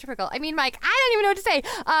mean, Mr. Pickle. I mean, Mike. I don't even know what to say.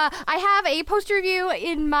 I have a poster of you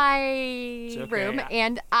in my room,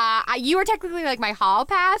 and you are technically like my hall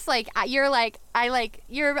pass. Like you're like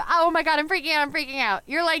you're. Oh my god, I'm freaking out.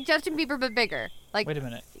 You're like Justin Bieber but bigger. Like. Wait a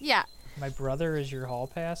minute. Yeah. My brother is your hall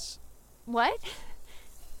pass? What?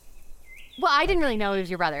 Well, I didn't really know it was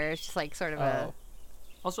your brother. It's just like sort of a.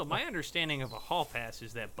 Also, my understanding of a hall pass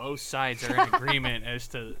is that both sides are in agreement as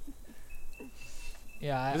to.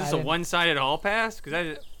 Yeah. Is this a one-sided hall pass?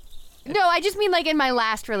 Because No, I just mean like in my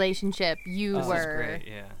last relationship, you were. This is great.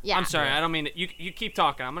 Yeah. I'm sorry. I don't mean you. You keep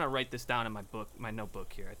talking. I'm gonna write this down in my book, my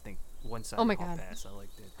notebook here. I think one-sided hall pass. I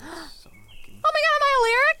liked it. So oh my god, am I a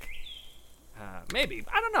lyric? Maybe.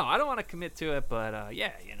 I don't know. I don't want to commit to it, but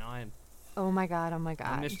yeah, I'm. Oh my god, oh my god.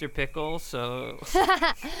 I'm Mr. Pickle, so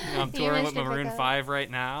I'm touring with Maroon 5 right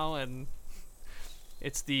now, and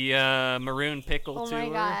it's the Maroon Pickle tour. Oh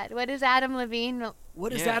my god, what is Adam Levine?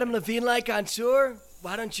 What is Adam Levine like on tour?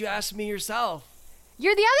 Why don't you ask me yourself?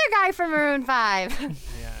 You're the other guy from Maroon 5.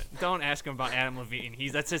 Yeah, don't ask him about Adam Levine.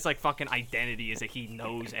 That's his like fucking identity is that he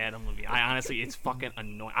knows Adam Levine. Honestly, it's fucking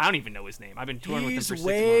annoying. I don't even know his name. I've been touring with him for 6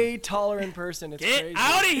 months. He's way taller in person. It's Get crazy.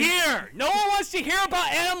 out of here! No one wants to hear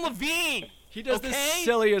about Adam Levine. He does the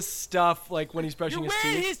silliest stuff, like when he's brushing his teeth.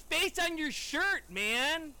 You're wearing his face on your shirt,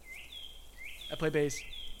 man. I play bass.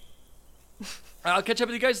 I'll catch up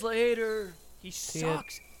with you guys later. He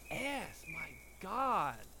sucks ass. My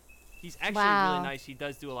god. He's actually really nice. He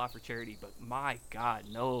does do a lot for charity, but my God,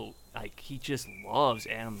 no. Like, he just loves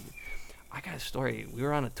Adam. I got a story. We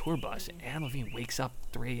were on a tour bus, and Adam Levine wakes up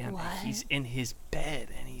 3 a.m. and he's in his bed,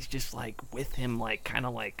 and he's just, like, with him, like, kind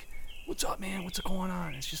of like, what's up, man? What's going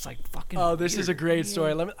on? It's just, like, fucking this weird. is a great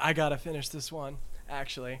story. I got to finish this one,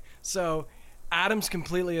 actually. So, Adam's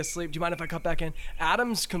completely asleep. Do you mind if I cut back in?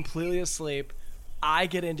 Adam's completely asleep. I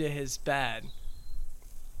get into his bed.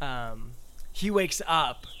 He wakes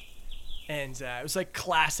up, and it was like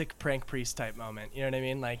classic prank priest type moment. You know what I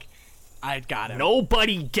mean? Like, I got him.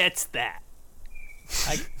 Nobody gets that.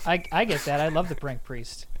 I get that. I love the prank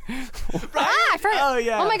priest. Right? Oh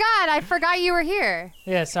yeah. Oh my God, I forgot you were here.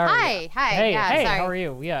 Yeah, sorry. Hi. Hey, sorry. how are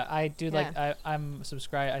you? Yeah, I do like I'm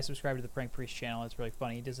subscribed. I subscribe to the prank priest channel. It's really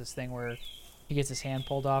funny. He does this thing where he gets his hand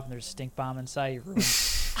pulled off and there's a stink bomb inside.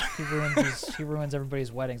 He ruins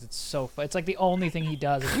everybody's weddings. It's so fun. It's like the only thing he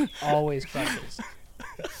does. And he always crushes.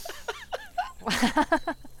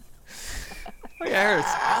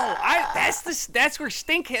 That's where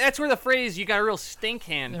that's where the phrase "you got a real stink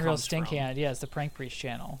hand" comes real stink from. hand. Yeah, it's the prank priest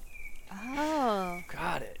channel. Oh.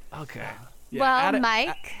 Got it. Okay. Yeah, well,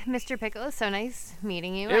 Mike, Mr. Pickle, it's so nice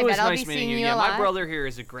meeting you. It was I'll nice be meeting seeing you. a lot. My brother here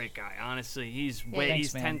is a great guy. Honestly, he's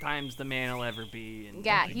Thanks, 10 times the man he'll ever be. And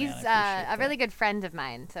he's a really good friend of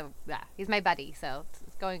mine. So he's my buddy. So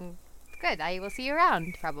it's going good. I will see you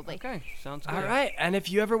around probably. Okay, sounds good. All right, and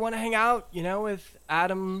if you ever want to hang out, with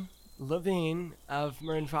Adam Levine of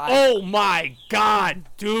Maroon 5. Oh my God,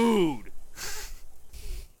 dude!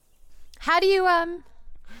 How do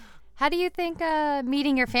you think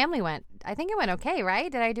meeting your family went? I think it went okay,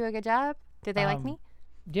 right? Did I do a good job? Did they like me?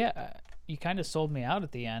 Yeah, you kind of sold me out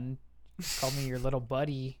at the end. You called me your little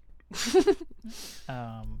buddy.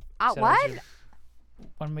 What?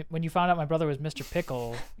 When you found out my brother was Mr.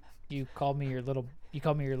 Pickle, you called me your little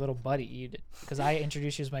buddy. Because I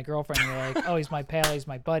introduced you as my girlfriend. And you're like, oh, he's my pal, he's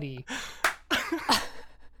my buddy.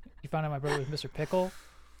 You found out my brother was Mr. Pickle.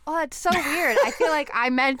 Oh, it's so weird. I feel like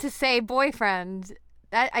I meant to say boyfriend.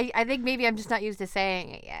 I think maybe I'm just not used to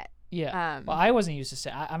saying it yet. Yeah. Well, I wasn't used to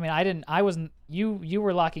say. I wasn't. You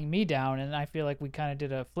were locking me down, and I feel like we kind of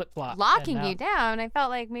did a flip flop. Locking you down. I felt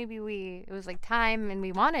like maybe it was like time, and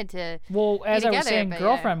we wanted to. Well, as I was saying,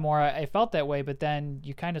 girlfriend yeah. more, I felt that way, but then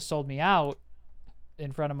you kind of sold me out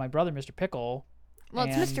in front of my brother, Mr. Pickle. Well,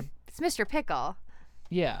 it's Mr. Pickle.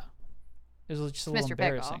 Yeah. It was just a little Mr.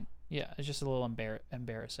 embarrassing. Pickle. Yeah, it's just a little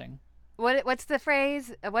embarrassing. What's the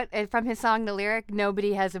phrase? What from his song, the lyric?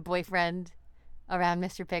 Nobody has a boyfriend around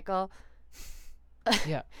Mr. Pickle.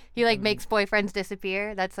 Yeah. He makes boyfriends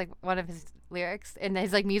disappear. That's like one of his lyrics. And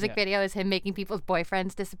his music video is him making people's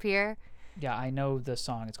boyfriends disappear. Yeah, I know the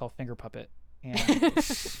song. It's called Finger Puppet. And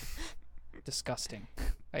it's disgusting.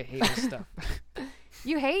 I hate this stuff.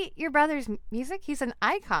 You hate your brother's music? He's an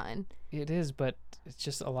icon. It is, but it's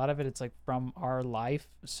just a lot of it. It's like from our life,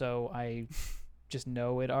 so I just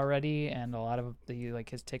know it already, and a lot of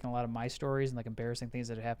has taken a lot of my stories and embarrassing things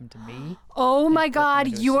that have happened to me. Oh my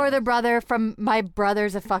God, you're the brother from My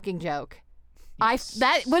Brother's a Fucking Joke. Yes.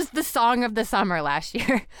 That was the song of the summer last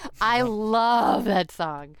year. I love that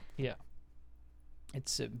song. Yeah,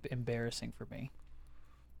 it's embarrassing for me.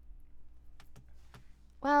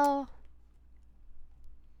 Well,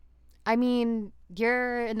 I mean,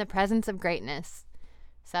 you're in the presence of greatness,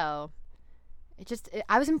 so.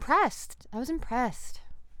 I was impressed.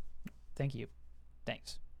 Thank you.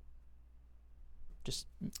 Thanks. Just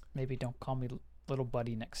maybe don't call me little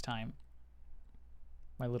buddy next time.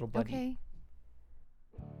 My little buddy. Okay.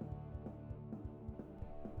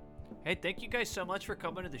 Hey, thank you guys so much for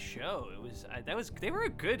coming to the show. They were a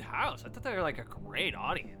good house. I thought they were a great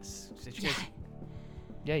audience. Did you guys...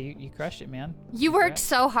 Yeah, you crushed it, man. You worked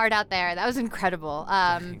so hard out there. That was incredible.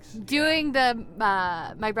 Doing the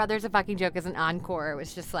My Brother's a Fucking Joke as an encore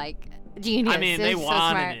was just genius. I mean, they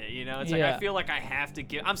wanted it, It's I feel like I have to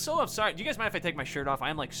give. I'm sorry. Do you guys mind if I take my shirt off?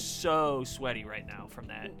 I'm so sweaty right now from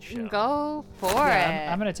that show. Go for it.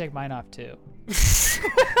 I'm gonna take mine off too.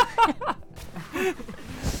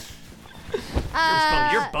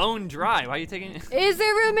 You're bone dry. Why are you taking it? Is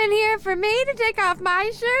there room in here for me to take off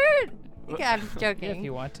my shirt? I'm joking. Yeah, if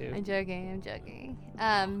you want to. I'm joking.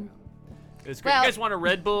 It's great. You guys want a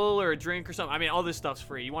Red Bull or a drink or something? I mean, all this stuff's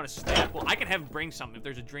free. You want a Snapple? I can bring something. If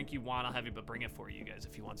there's a drink you want, I'll have you, but bring it for you guys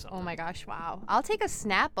if you want something. Oh my gosh, wow. I'll take a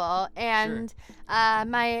Snapple, and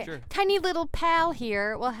my tiny little pal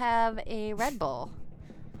here will have a Red Bull.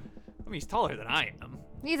 I mean, he's taller than I am.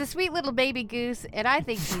 He's a sweet little baby goose, and I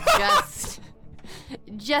think he's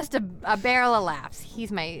just a barrel of laughs.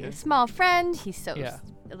 He's my small friend. He's so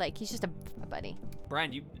he's just a buddy. Brian,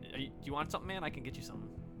 do you want something, man? I can get you something.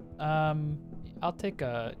 I'll take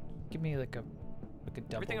a give me like a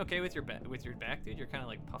double. Everything okay with your back, dude? You're kind of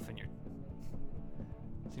like puffing your.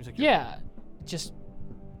 Seems like. Yeah,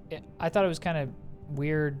 I thought it was kind of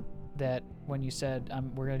weird that when you said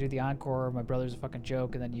we're gonna do the encore, my brother's a fucking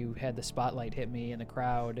joke, and then you had the spotlight hit me in the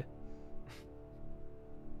crowd.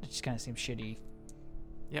 It just kind of seemed shitty.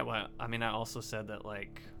 Yeah, well, I mean, I also said that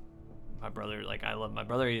like my brother, like I love my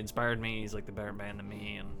brother. He inspired me. He's like the better man than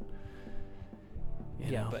me, and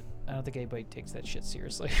you know. But I don't think anybody takes that shit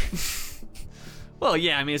seriously. Well,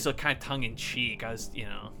 yeah, I mean, it's kind of tongue in cheek. I was, you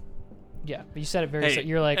know. Yeah, but you said it very.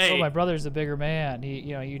 You're like, oh, my brother's the bigger man. He,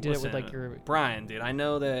 you did listen, it with like your. Brian, dude, I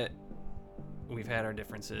know that we've had our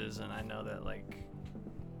differences, and I know that like,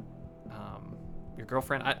 your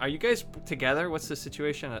girlfriend. Are you guys together? What's the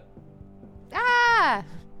situation? Ah.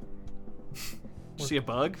 You see a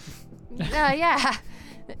bug? Yeah.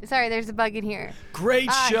 Sorry, there's a bug in here.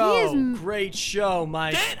 Great show. Great show,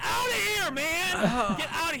 Mike. Get out of here, man! Get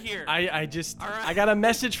out of here. I got a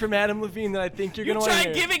message from Adam Levine that I think you're going to want to hear.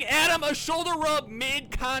 You tried giving Adam a shoulder rub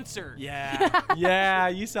mid-concert. Yeah. Yeah,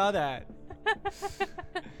 you saw that.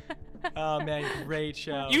 Oh, man, great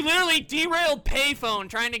show. You literally derailed Payphone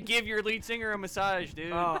trying to give your lead singer a massage,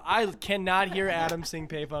 dude. Oh, I cannot hear Adam sing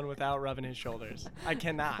Payphone without rubbing his shoulders. I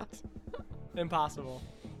cannot. Impossible.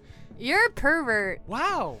 You're a pervert.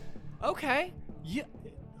 Wow. Okay.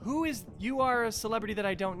 You are a celebrity that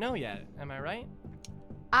I don't know yet. Am I right?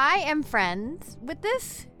 I am friends with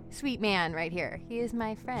this sweet man right here. He is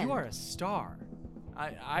my friend. You are a star.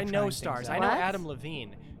 I know stars. I know Adam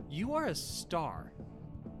Levine. You are a star.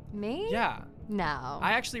 Me? Yeah. No.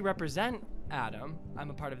 I actually represent Adam. I'm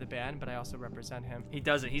a part of the band, but I also represent him. He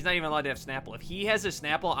doesn't. He's not even allowed to have Snapple. If he has a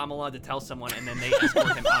Snapple, I'm allowed to tell someone, and then they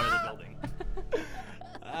escort him out of the building.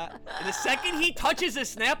 The second he touches a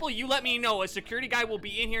Snapple, you let me know. A security guy will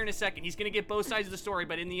be in here in a second. He's going to get both sides of the story,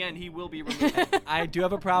 but in the end, he will be removed. I do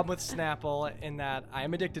have a problem with Snapple in that I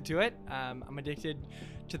am addicted to it. I'm addicted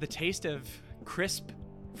to the taste of crisp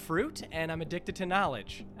fruit, and I'm addicted to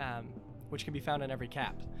knowledge, which can be found in every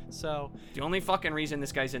cap. So the only fucking reason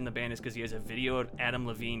this guy's in the band is because he has a video of Adam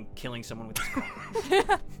Levine killing someone with his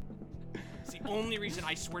car. It's the only reason,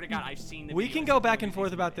 I swear to God, I've seen the We video. can go back and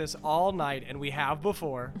forth about this all night, and we have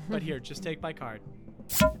before. But here, just take my card.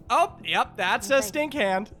 Oh, yep, that's a stink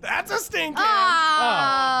hand. That's a stink hand.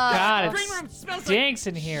 Oh, God, Green room it smells stinks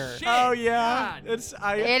like in here. shit. Oh, yeah.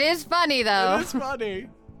 God. It is funny, though. It is funny.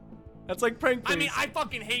 That's like prank I mean, face. I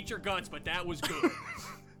fucking hate your guts, but that was good.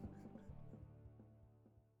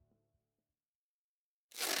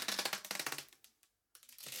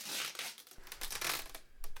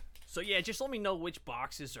 So yeah, just let me know which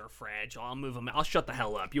boxes are fragile. I'll move them. I'll shut the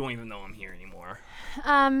hell up. You won't even know I'm here anymore.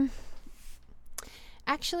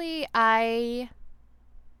 Actually, I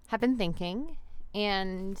have been thinking,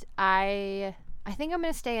 and I think I'm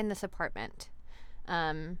gonna stay in this apartment.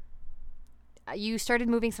 You started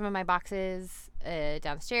moving some of my boxes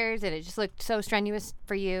downstairs, and it just looked so strenuous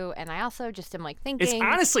for you. And I also just am like thinking. It's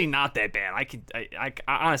honestly not that bad. I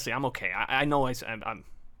honestly, I'm okay. I know I'm.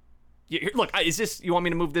 Look, is this? You want me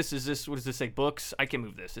to move this? Is this? What does this say? Books? I can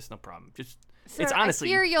move this. It's no problem. Just. Sir, it's honestly.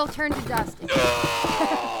 I fear you'll turn to dust. Where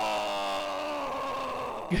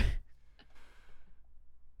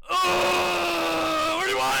do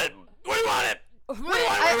you want it? Where do you want it? Where do you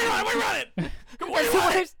want it? Where do you want it? Come on, where do you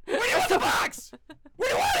want it? Where do you want the box? Where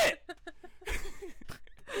do you want it?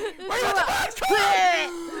 Where do you want the box? Come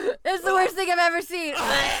on! It's the worst thing I've ever seen.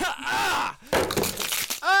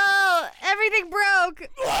 Oh, everything broke.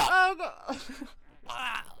 Oh,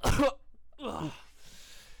 God.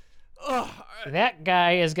 That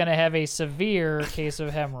guy is gonna have a severe case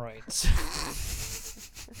of hemorrhoids.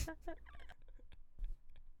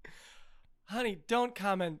 Honey, don't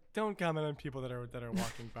comment on people that are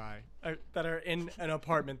walking by, that are in an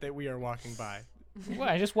apartment that we are walking by. Well,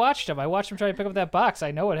 I just watched him. I watched him try to pick up that box.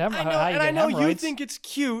 I know what how you get I know hemorrhoids. you think it's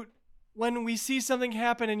cute when we see something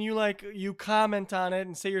happen and you comment on it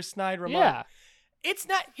and say your snide remark. Yeah. It's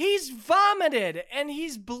not. He's vomited and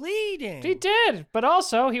he's bleeding. He did, but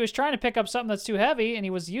also he was trying to pick up something that's too heavy, and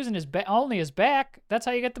he was using only his back. That's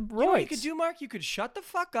how you get the roids. You know what you could do, Mark? You could shut the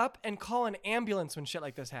fuck up and call an ambulance when shit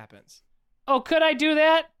like this happens. Oh, could I do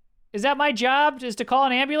that? Is that my job? Is to call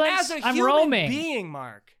an ambulance? As a I'm human roaming. being,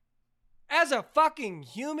 Mark. As a fucking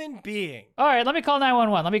human being. All right, let me call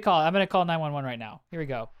 911. I'm going to call 911 right now. Here we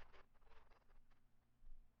go.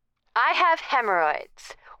 I have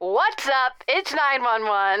hemorrhoids. What's up? It's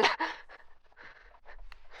 911.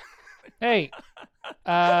 Hey,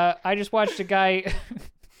 I just watched a guy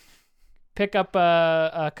pick up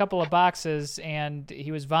a couple of boxes, and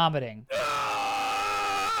he was vomiting.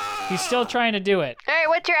 He's still trying to do it. All right,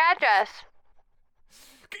 what's your address?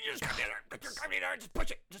 Just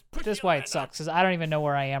push it. This is why it sucks, because I don't even know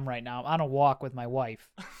where I am right now. I'm on a walk with my wife.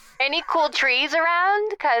 Any cool trees around?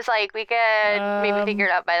 Because, like, we could maybe figure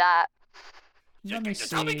it out by that. Let me Just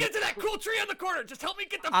see. help me get to that cool tree on the corner. Just help me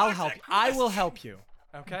get the. I'll help. I will help you.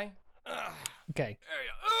 Okay. Okay. There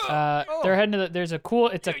you go. They're heading to There's a cool.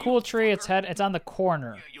 It's a cool tree. It's on the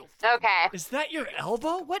corner. Okay. Is that your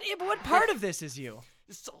elbow? What part of this is you?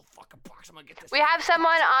 This little fucking box. I'm gonna get this. We have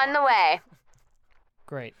someone on the way.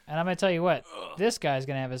 Great. And I'm gonna tell you what. This guy's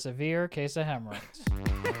gonna have a severe case of hemorrhoids.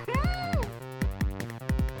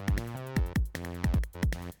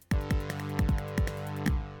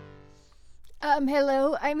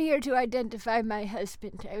 Hello. I'm here to identify my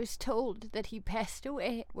husband. I was told that he passed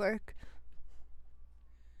away at work.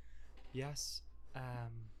 Yes.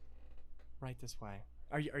 Right this way.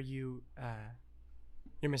 Are you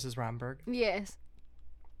you're Mrs. Romberg? Yes.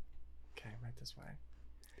 Okay, right this way.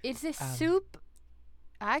 Is this soup?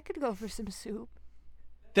 I could go for some soup.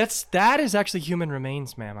 That is actually human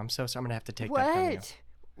remains, ma'am. I'm so sorry. I'm gonna have to take that from you. What?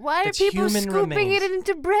 Why That's are people human scooping it remains.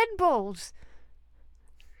 into bread bowls?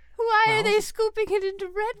 Why are Well- they scooping it into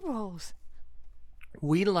bread bowls?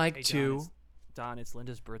 We like Hey, to. Don, it's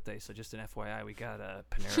Linda's birthday, so just an FYI, we got a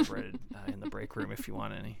Panera bread in the break room if you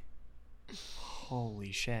want any.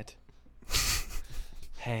 Holy shit.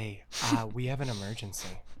 Hey, we have an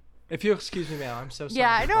emergency. If you'll excuse me, ma'am, I'm so sorry.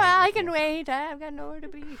 Yeah, to no, bother I you. can wait. I've got nowhere to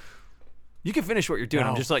be. You can finish what you're doing.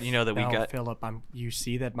 I'm No, just letting you know that we no, got. Philip, you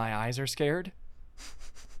see that my eyes are scared?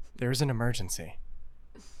 There's an emergency.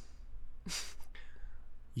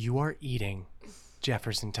 You are eating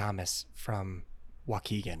Jefferson Thomas from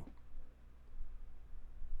Waukegan.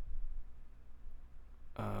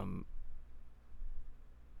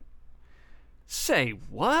 Say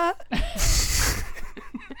what?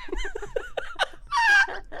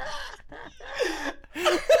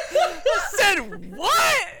 Said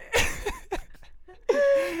what?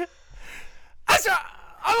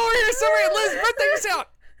 I'm over here celebrating Liz's birthday. You sound.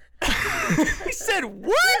 He said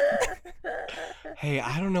what? Hey,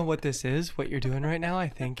 I don't know what this is, what you're doing right now. I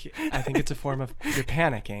think it's a form of you're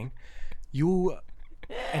panicking. You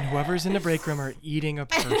and whoever's in the break room are eating a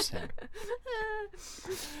person.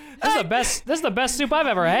 This is the best soup I've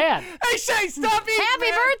ever had. Hey, Shay, stop eating. Happy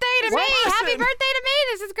man. birthday to It's a me! Happy person. birthday to me!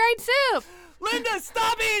 This is great soup! Linda,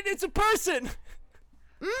 stop eating. It's a person.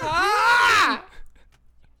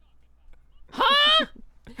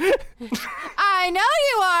 I know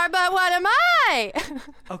you are, but what am I?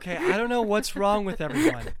 Okay, I don't know what's wrong with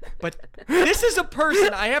everyone, but this is a person.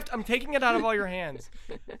 I'm taking it out of all your hands.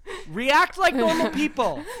 React like normal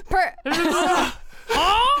people.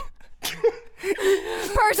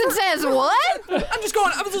 Person says what? I'm just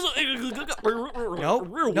going. No,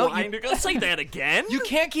 Rewind. Say that again. You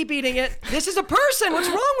can't keep eating it. This is a person. What's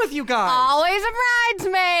wrong with you guys? Always a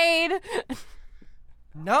bridesmaid.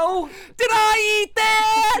 No. Did I eat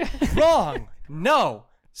that? Wrong. No.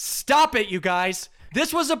 Stop it, you guys.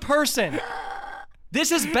 This was a person.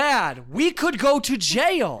 This is bad. We could go to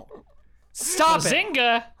jail. Stop it.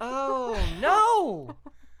 Zinga. Oh, no.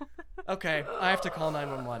 Okay, I have to call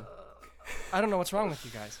 911. I don't know what's wrong with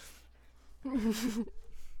you guys.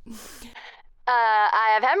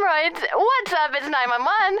 I have hemorrhoids. What's up? It's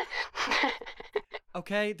 911.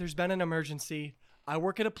 Okay, there's been an emergency. I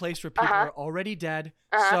work at a place where people are already dead,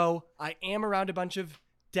 so I am around a bunch of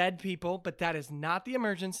dead people, but that is not the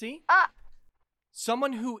emergency.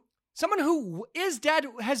 Someone who is dead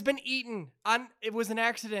has been eaten. It was an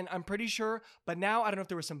accident, I'm pretty sure, but now I don't know if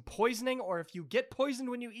there was some poisoning or if you get poisoned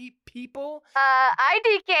when you eat people.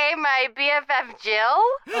 IDK my BFF Jill.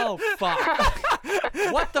 Oh, fuck.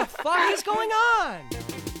 What the fuck is going on?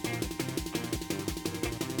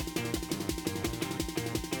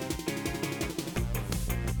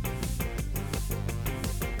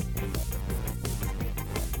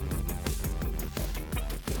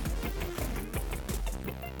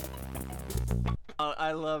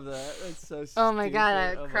 I love that. That's so stupid. Oh my God,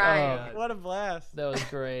 I'm Oh my crying. God. What a blast. That was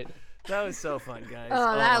great. That was so fun, guys.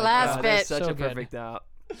 Oh, that my last God, bit. That's such So a good. perfect out.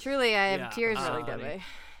 Truly, I have Yeah, tears so running down funny.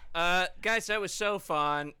 my. Guys, that was so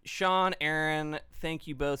fun. Sean, Erin, thank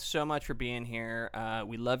you both so much for being here.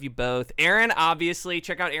 We love you both. Erin, obviously,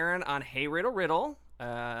 check out Erin on Hey Riddle Riddle.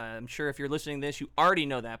 I'm sure if you're listening to this, you already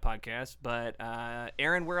know that podcast. But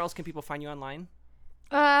Erin, where else can people find you online?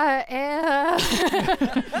 What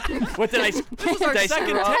did I? This was our second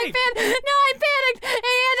take. I panicked, and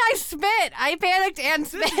I I spit. I panicked and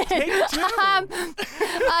spit. Take two.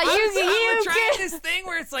 We're trying this thing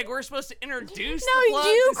where it's like we're supposed to introduce. No,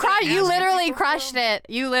 you literally crushed it.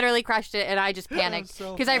 You literally crushed it, and I just panicked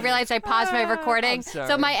because I realized I paused my recording.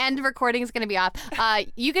 So my end recording is going to be off.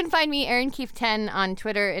 You can find me, Erin Keif 10, on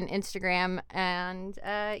Twitter and Instagram, and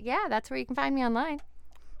yeah, that's where you can find me online.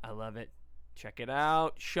 I love it. Check it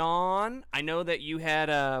out. Sean, I know that you had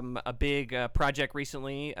a big project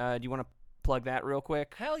recently. Do you want to plug that real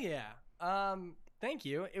quick? Hell yeah. Thank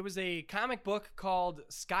you. It was a comic book called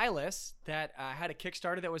Skyless that had a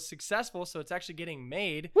Kickstarter that was successful, so it's actually getting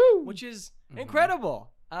made, which is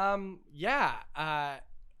incredible.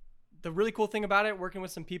 The really cool thing about it, working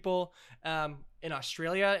with some people in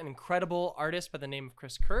Australia, an incredible artist by the name of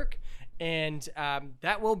Chris Kirk, and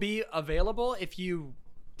that will be available. If you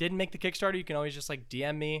didn't make the Kickstarter, you can always just like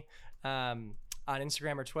DM me on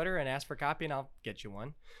Instagram or Twitter and ask for a copy, and I'll get you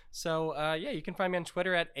one. So yeah, you can find me on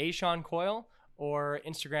Twitter at @SeanCoyle or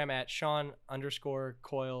Instagram at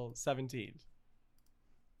Sean_Coyle17.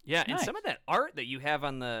 Yeah, and Nice. some of that art that you have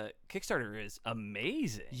on the Kickstarter is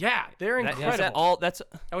amazing. Yeah, they're incredible. That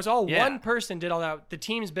was all Yeah. one person did all that. The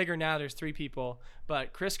team's bigger now. There's 3 people,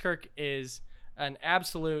 but Chris Kirk is an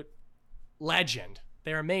absolute legend.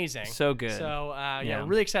 They're amazing. So good. So Yeah. we're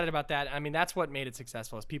really excited about that. I mean, that's what made it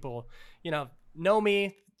successful is people, know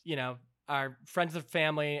me, are friends of the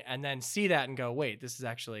family, and then see that and go, wait, this is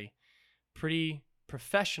actually pretty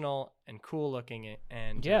professional and cool looking.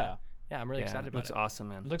 And Yeah. I'm really excited it about looks it. awesome,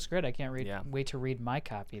 man. It looks great. I can't Yeah. wait to read my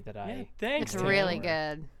copy that I. Thanks. It's dude. really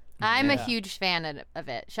good. I'm a Yeah. huge fan of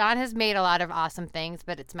it. Sean has made a lot of awesome things,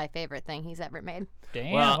 but it's my favorite thing he's ever made.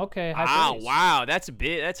 Damn. Okay. High praise. Wow, that's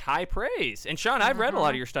big. That's high praise. And Sean, I've read a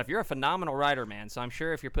lot of your stuff. You're a phenomenal writer, man. So I'm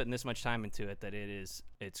sure if you're putting this much time into it, that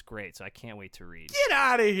it's great. So I can't wait to read. Get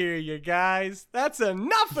out of here, you guys. That's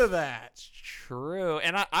enough of that. True.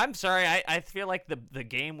 And I'm sorry. I feel like the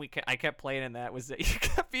game I kept playing in that was that you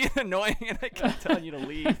kept being annoying and I kept telling you to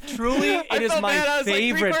leave. Truly, it is my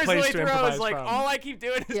favorite place to improvise like, from. all I keep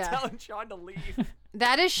doing is Yeah. telling Sean to leave.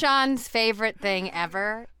 That is Sean's favorite thing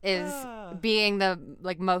ever, is being the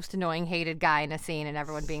most annoying, hated guy in a scene and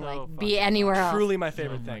everyone being So like, fucking be anywhere else. Truly my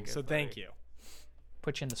favorite thing. So thank you.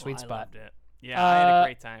 Put you in the sweet I spot. loved it. Yeah, I had a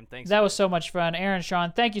great time. Thanks. That was so much fun. Aaron,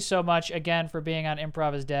 Sean, thank you so much again for being on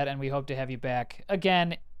Improv is Dead, and we hope to have you back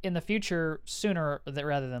again in the future sooner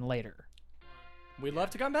rather than later. We'd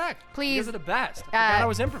love to come back. Please. You guys are the best. I forgot I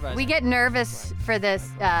was improvising. We get nervous for this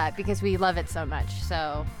because we love it so much.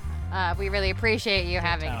 So we really appreciate you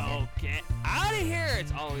having it. Oh, get out of here.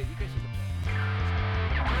 It's always, you guys are the